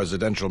apartment in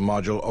Residential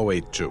Module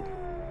 082.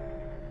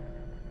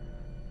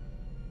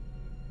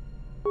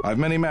 I've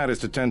many matters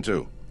to tend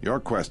to. Your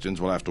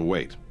questions will have to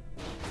wait.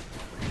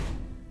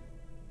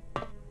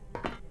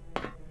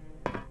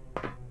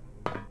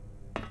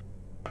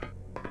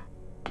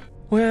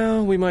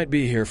 Well, we might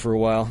be here for a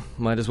while.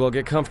 Might as well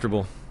get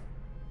comfortable.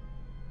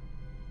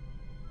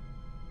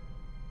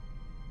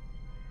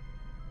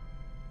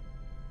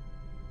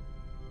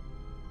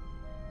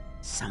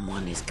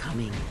 Someone is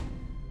coming.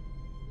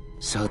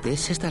 So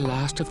this is the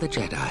last of the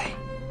Jedi.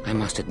 I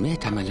must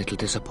admit, I'm a little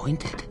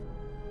disappointed.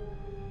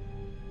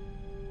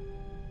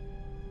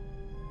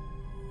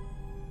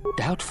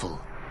 Doubtful,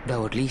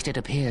 though at least it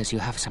appears you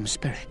have some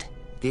spirit.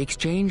 The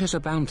exchange has a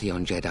bounty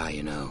on Jedi,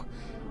 you know.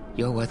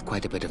 You're worth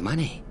quite a bit of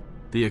money.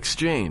 The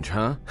exchange,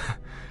 huh?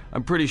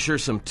 I'm pretty sure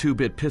some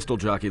two-bit pistol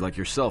jockey like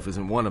yourself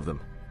isn't one of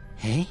them.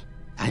 Hey?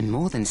 I'm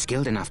more than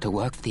skilled enough to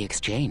work for the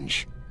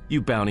exchange.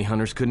 You bounty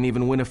hunters couldn't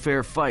even win a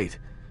fair fight.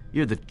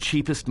 You're the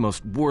cheapest,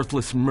 most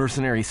worthless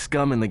mercenary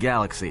scum in the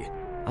galaxy.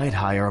 I'd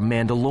hire a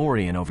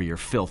Mandalorian over your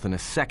filth in a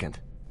second.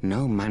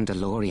 No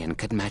Mandalorian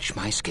could match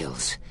my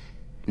skills.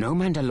 No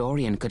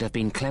Mandalorian could have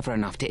been clever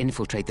enough to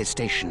infiltrate this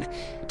station,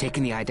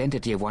 taken the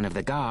identity of one of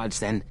the guards,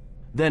 then...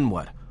 Then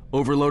what?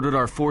 Overloaded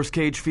our force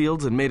cage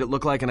fields and made it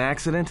look like an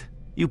accident?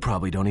 You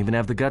probably don't even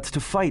have the guts to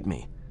fight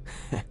me.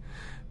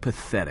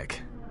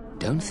 Pathetic.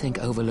 Don't think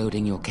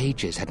overloading your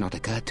cages had not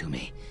occurred to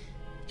me.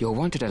 You're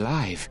wanted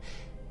alive,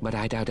 but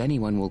I doubt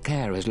anyone will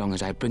care as long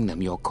as I bring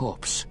them your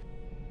corpse.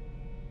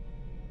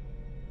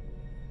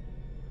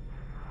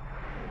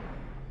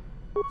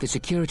 The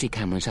security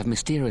cameras have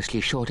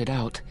mysteriously shorted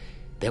out.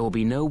 There will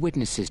be no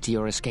witnesses to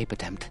your escape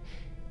attempt,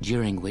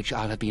 during which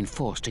I'll have been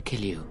forced to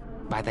kill you.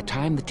 By the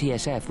time the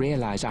TSF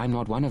realize I'm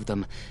not one of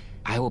them,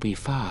 I will be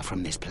far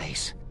from this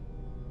place.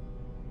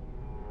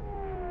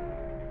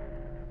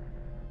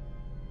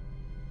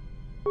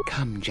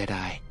 Come,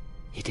 Jedi.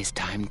 It is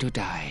time to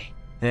die.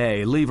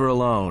 Hey, leave her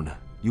alone.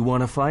 You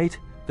want to fight?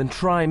 Then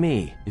try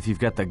me, if you've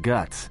got the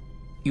guts.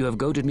 You have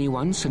goaded me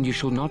once, and you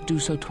shall not do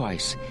so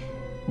twice.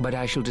 But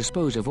I shall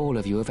dispose of all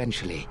of you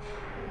eventually.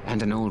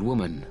 And an old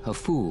woman, a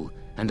fool,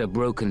 and a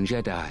broken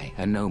Jedi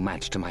are no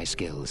match to my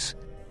skills.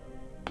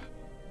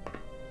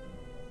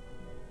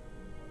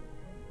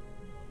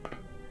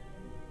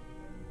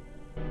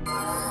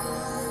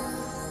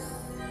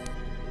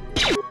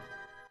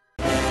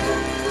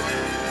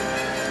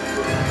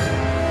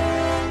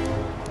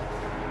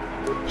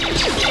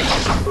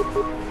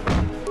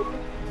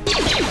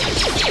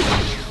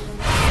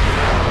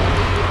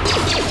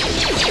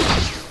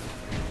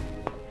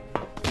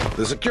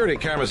 The security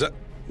cameras are...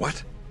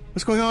 What?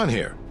 What's going on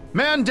here?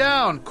 Man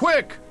down!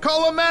 Quick!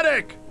 Call a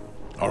medic!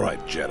 All right,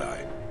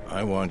 Jedi.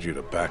 I want you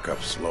to back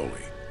up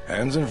slowly.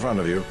 Hands in front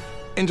of you.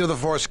 Into the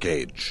force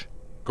cage.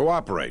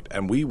 Cooperate,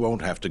 and we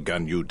won't have to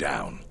gun you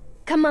down.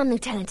 Come on,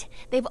 Lieutenant.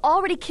 They've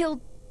already killed...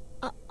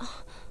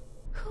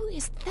 who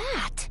is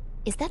that?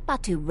 Is that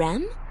Batu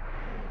Rem?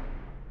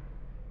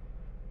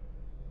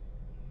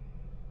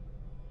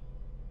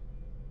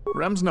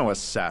 Rem's no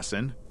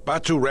assassin.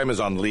 Batu Rem is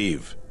on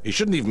leave. He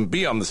shouldn't even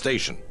be on the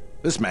station.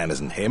 This man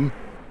isn't him.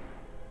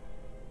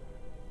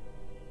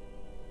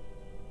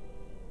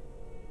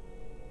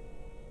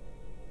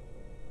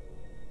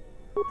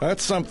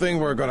 That's something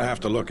we're going to have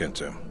to look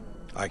into.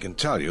 I can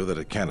tell you that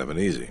it can't have been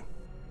easy.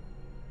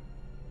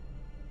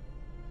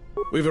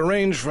 We've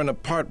arranged for an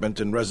apartment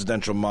in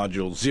Residential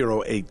Module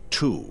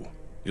 082.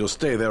 You'll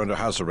stay there under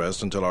house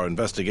arrest until our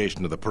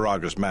investigation of the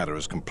Paragus matter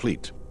is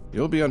complete.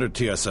 You'll be under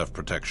TSF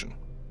protection.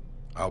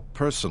 I'll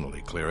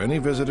personally clear any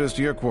visitors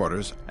to your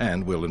quarters,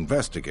 and we'll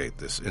investigate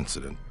this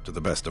incident to the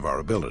best of our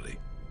ability.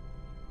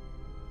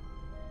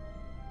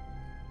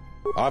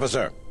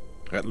 Officer,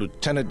 get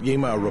Lieutenant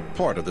Yima a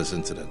report of this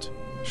incident.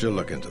 She'll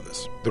look into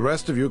this. The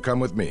rest of you come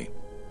with me.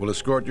 We'll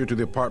escort you to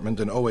the apartment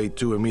in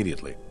 082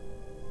 immediately.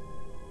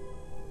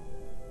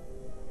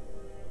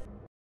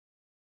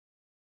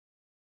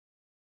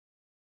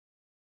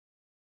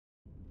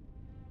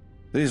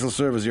 These will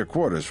serve as your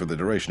quarters for the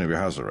duration of your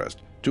house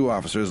arrest. 2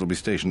 officers will be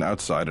stationed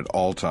outside at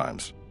all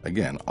times.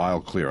 Again,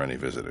 I'll clear any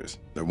visitors.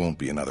 There won't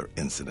be another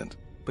incident.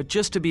 But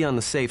just to be on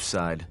the safe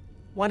side,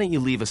 why don't you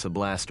leave us a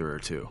blaster or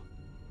two?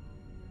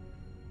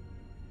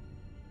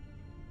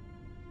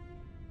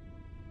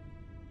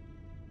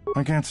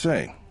 I can't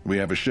say. We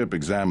have a ship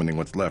examining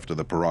what's left of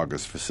the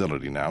Paragus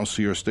facility now,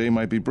 so your stay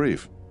might be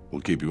brief.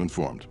 We'll keep you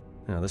informed.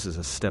 Now, this is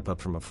a step up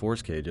from a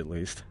force cage, at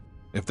least.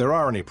 If there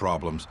are any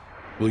problems,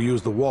 We'll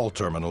use the wall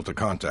terminal to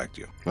contact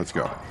you. Let's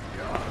go.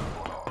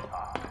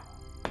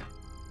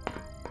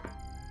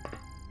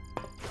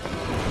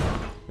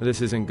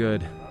 This isn't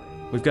good.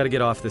 We've got to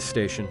get off this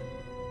station.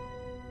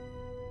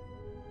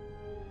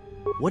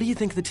 What do you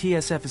think the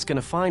TSF is going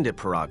to find at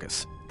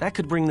Paragus? That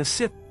could bring the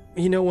Sith...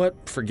 You know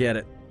what? Forget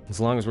it. As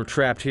long as we're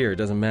trapped here, it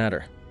doesn't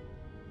matter.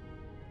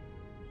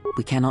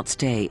 We cannot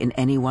stay in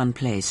any one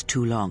place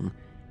too long,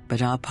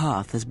 but our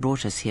path has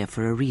brought us here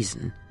for a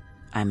reason.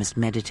 I must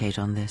meditate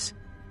on this.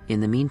 In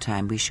the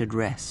meantime, we should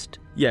rest.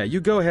 Yeah, you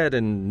go ahead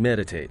and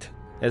meditate.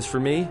 As for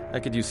me, I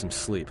could use some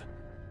sleep.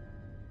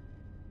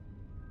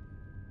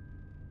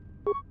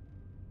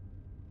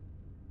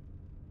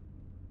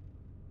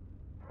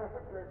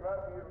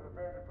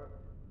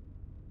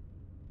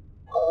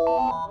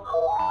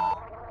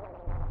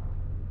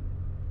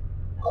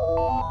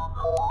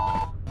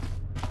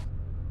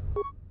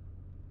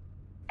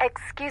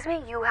 Excuse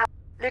me, you have...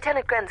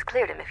 Lieutenant Grenz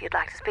cleared him if you'd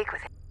like to speak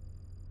with him.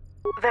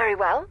 Very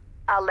well.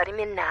 I'll let him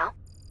in now.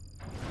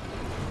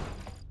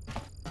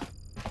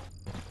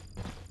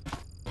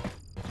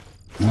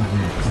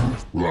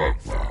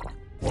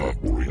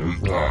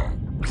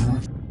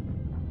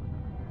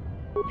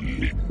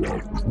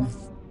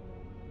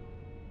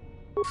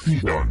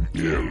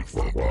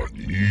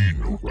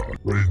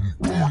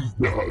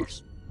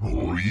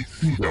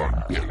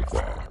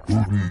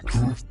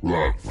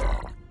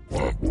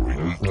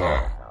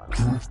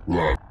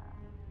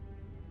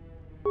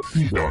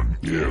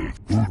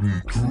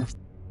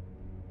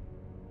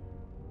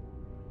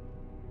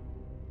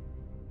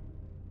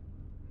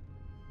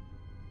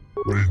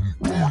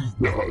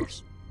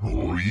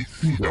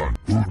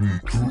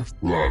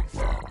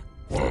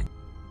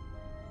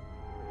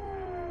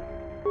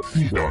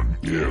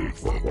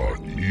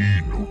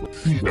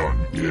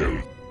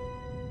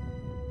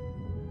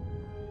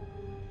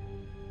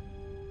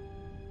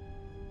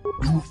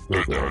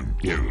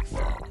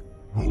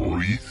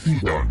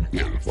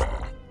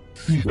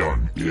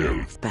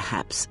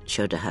 Perhaps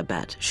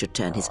Chodahabat should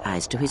turn his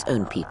eyes to his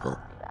own people,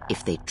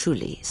 if they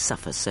truly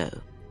suffer so.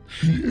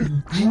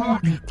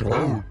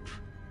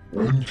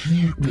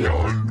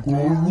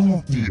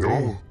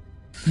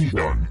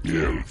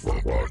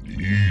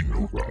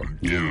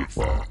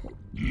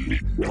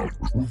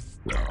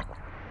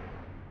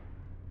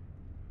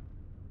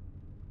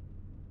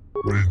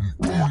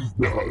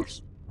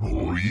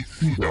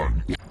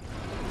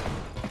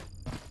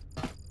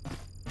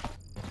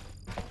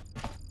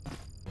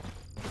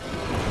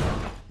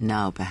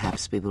 Now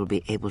perhaps we will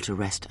be able to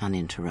rest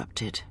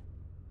uninterrupted.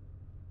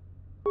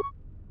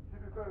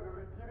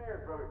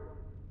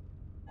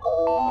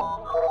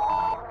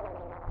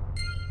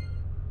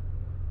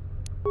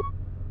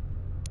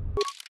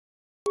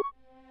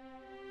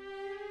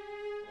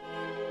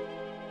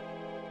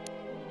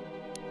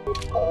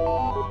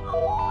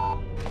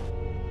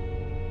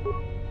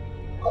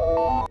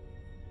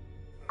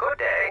 Good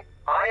day.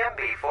 I am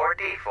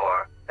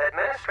B4D4,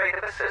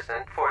 Administrative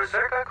Assistant for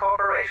Zerka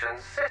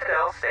Corporation's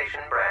Citadel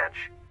Station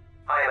branch.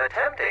 I am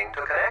attempting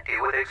to connect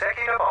you with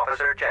Executive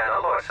Officer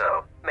Jana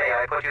Lorso. May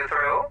I put you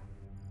through?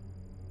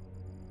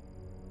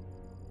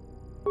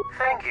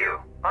 Thank you.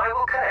 I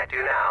will connect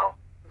you now.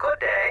 Good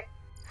day.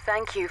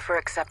 Thank you for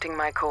accepting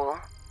my call.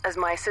 As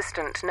my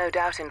assistant no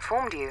doubt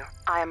informed you,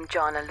 I am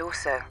Jana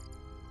Lorso.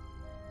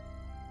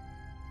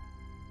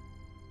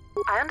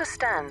 I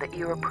understand that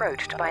you were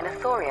approached by an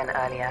Ithorian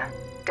earlier.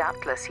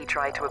 Doubtless he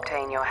tried to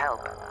obtain your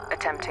help,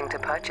 attempting to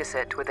purchase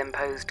it with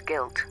imposed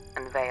guilt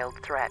and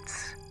veiled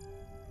threats.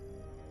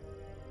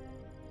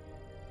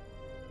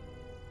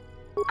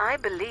 I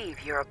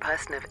believe you're a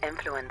person of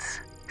influence,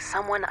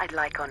 someone I'd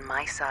like on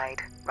my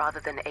side, rather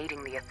than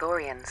aiding the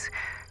Ithorians,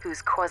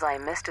 whose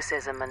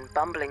quasi-mysticism and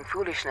bumbling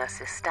foolishness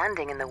is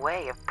standing in the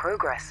way of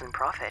progress and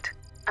profit.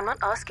 I'm not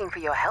asking for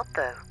your help,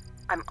 though.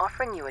 I'm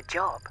offering you a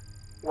job.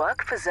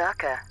 Work for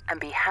Zerka and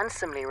be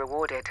handsomely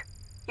rewarded.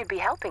 You'd be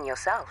helping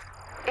yourself.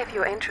 If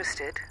you're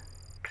interested,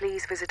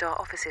 please visit our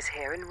offices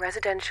here in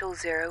Residential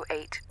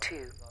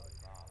 082.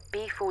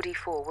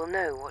 B44 will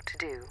know what to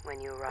do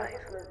when you arrive.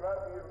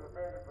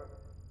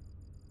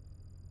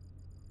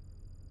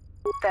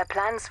 Their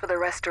plans for the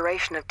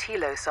restoration of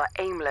Telos are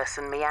aimless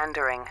and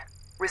meandering.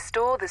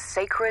 Restore the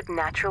sacred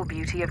natural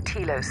beauty of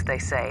Telos, they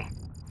say.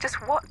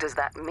 Just what does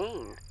that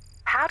mean?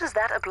 How does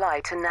that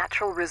apply to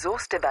natural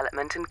resource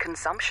development and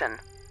consumption?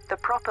 The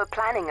proper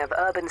planning of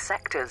urban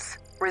sectors,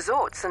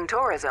 resorts and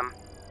tourism?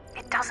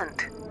 It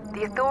doesn't.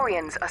 The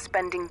Ithorians are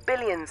spending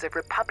billions of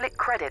Republic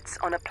credits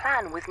on a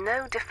plan with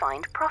no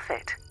defined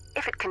profit.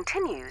 If it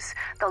continues,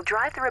 they'll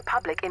drive the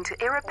Republic into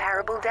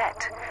irreparable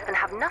debt and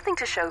have nothing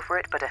to show for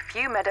it but a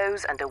few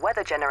meadows and a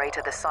weather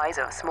generator the size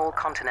of a small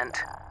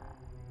continent.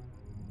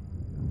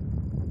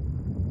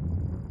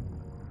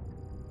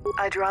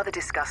 I'd rather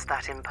discuss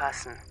that in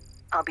person.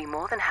 I'll be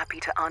more than happy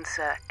to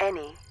answer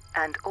any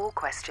and all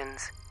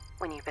questions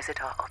when you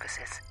visit our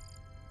offices.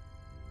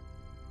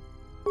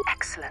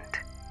 Excellent.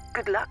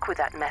 Good luck with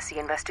that messy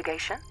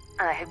investigation,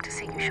 and I hope to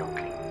see you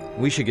shortly.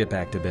 We should get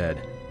back to bed.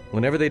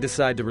 Whenever they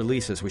decide to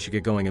release us, we should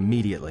get going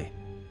immediately.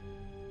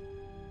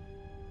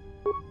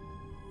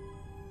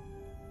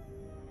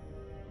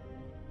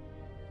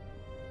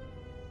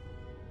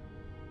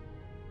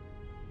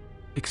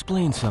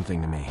 Explain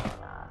something to me.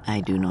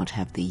 I do not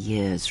have the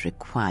years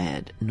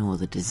required, nor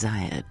the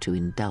desire to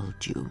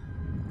indulge you.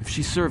 If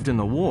she served in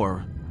the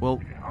war, well,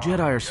 Jedi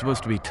are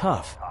supposed to be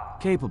tough,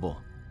 capable.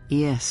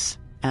 Yes,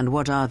 and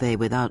what are they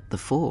without the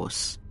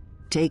Force?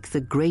 Take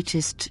the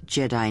greatest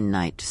Jedi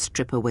Knight,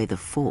 strip away the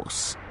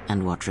Force,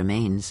 and what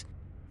remains?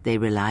 They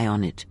rely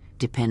on it,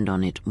 depend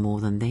on it more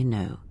than they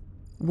know.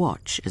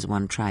 Watch as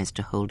one tries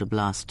to hold a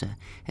blaster,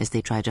 as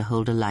they try to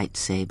hold a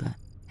lightsaber,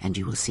 and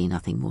you will see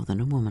nothing more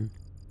than a woman,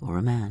 or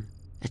a man,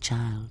 a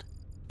child.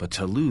 But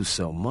to lose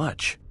so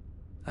much,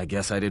 I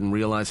guess I didn't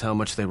realize how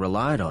much they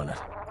relied on it.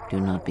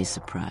 Do not be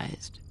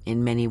surprised.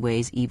 In many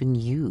ways, even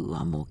you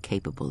are more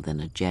capable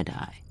than a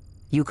Jedi.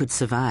 You could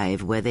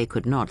survive where they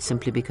could not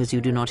simply because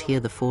you do not hear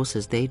the Force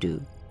as they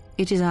do.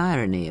 It is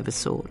irony of a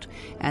sort,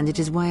 and it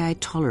is why I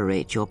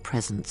tolerate your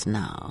presence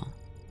now.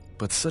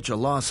 But such a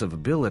loss of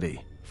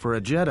ability, for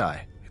a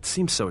Jedi, it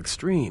seems so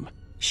extreme.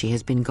 She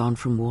has been gone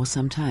from war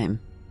some time.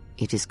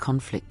 It is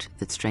conflict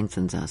that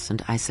strengthens us,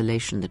 and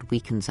isolation that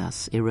weakens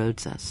us,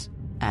 erodes us.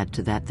 Add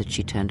to that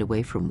she turned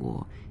away from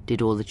war,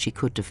 did all that she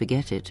could to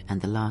forget it,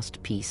 and the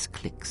last piece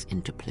clicks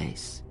into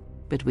place.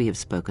 But we have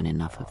spoken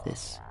enough of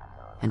this,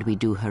 and we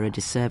do her a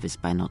disservice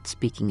by not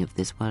speaking of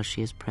this while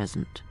she is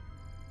present.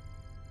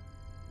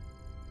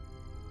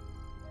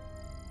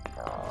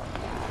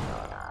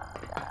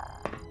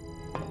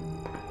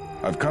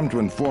 I've come to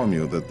inform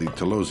you that the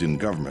Talosian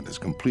government has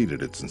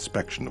completed its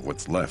inspection of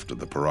what's left of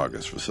the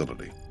Paragus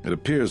facility. It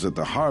appears that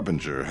the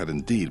Harbinger had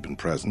indeed been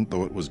present,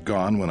 though it was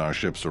gone when our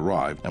ships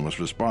arrived and was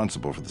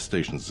responsible for the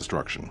station's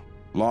destruction.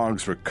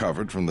 Logs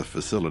recovered from the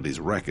facility's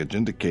wreckage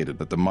indicated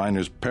that the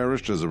miners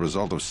perished as a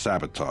result of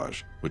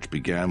sabotage, which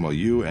began while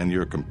you and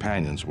your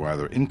companions were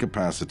either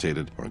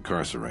incapacitated or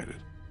incarcerated.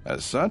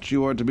 As such,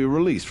 you are to be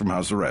released from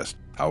house arrest.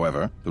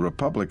 However, the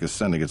Republic is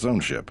sending its own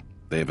ship.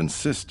 They have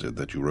insisted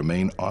that you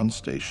remain on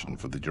station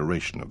for the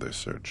duration of their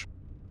search.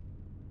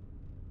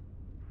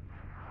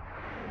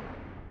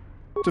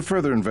 To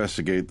further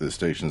investigate the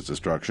station's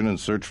destruction and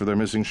search for their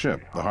missing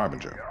ship, the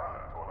Harbinger.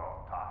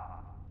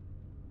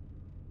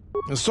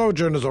 The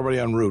sojourn is already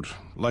en route,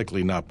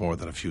 likely not more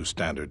than a few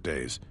standard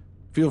days.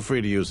 Feel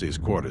free to use these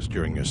quarters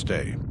during your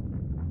stay.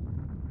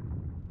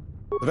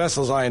 The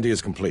vessel's IND is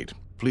complete.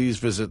 Please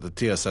visit the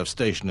TSF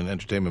station and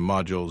entertainment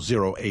module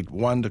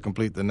 081 to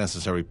complete the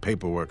necessary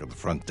paperwork at the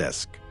front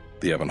desk.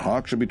 The Ebon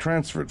Hawk should be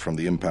transferred from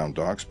the impound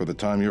docks by the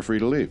time you're free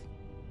to leave.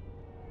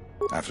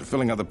 After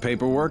filling out the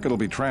paperwork, it'll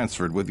be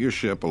transferred with your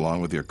ship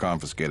along with your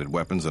confiscated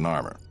weapons and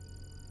armor.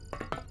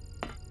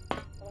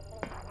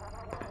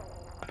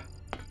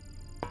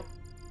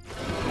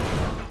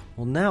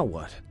 Well, now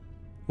what?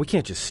 We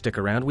can't just stick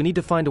around. We need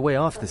to find a way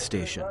off this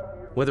station,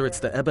 whether it's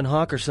the Ebon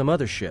Hawk or some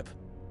other ship.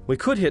 We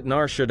could hit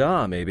Nar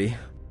Shaddaa, maybe.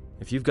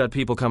 If you've got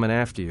people coming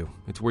after you,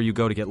 it's where you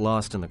go to get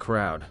lost in the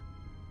crowd.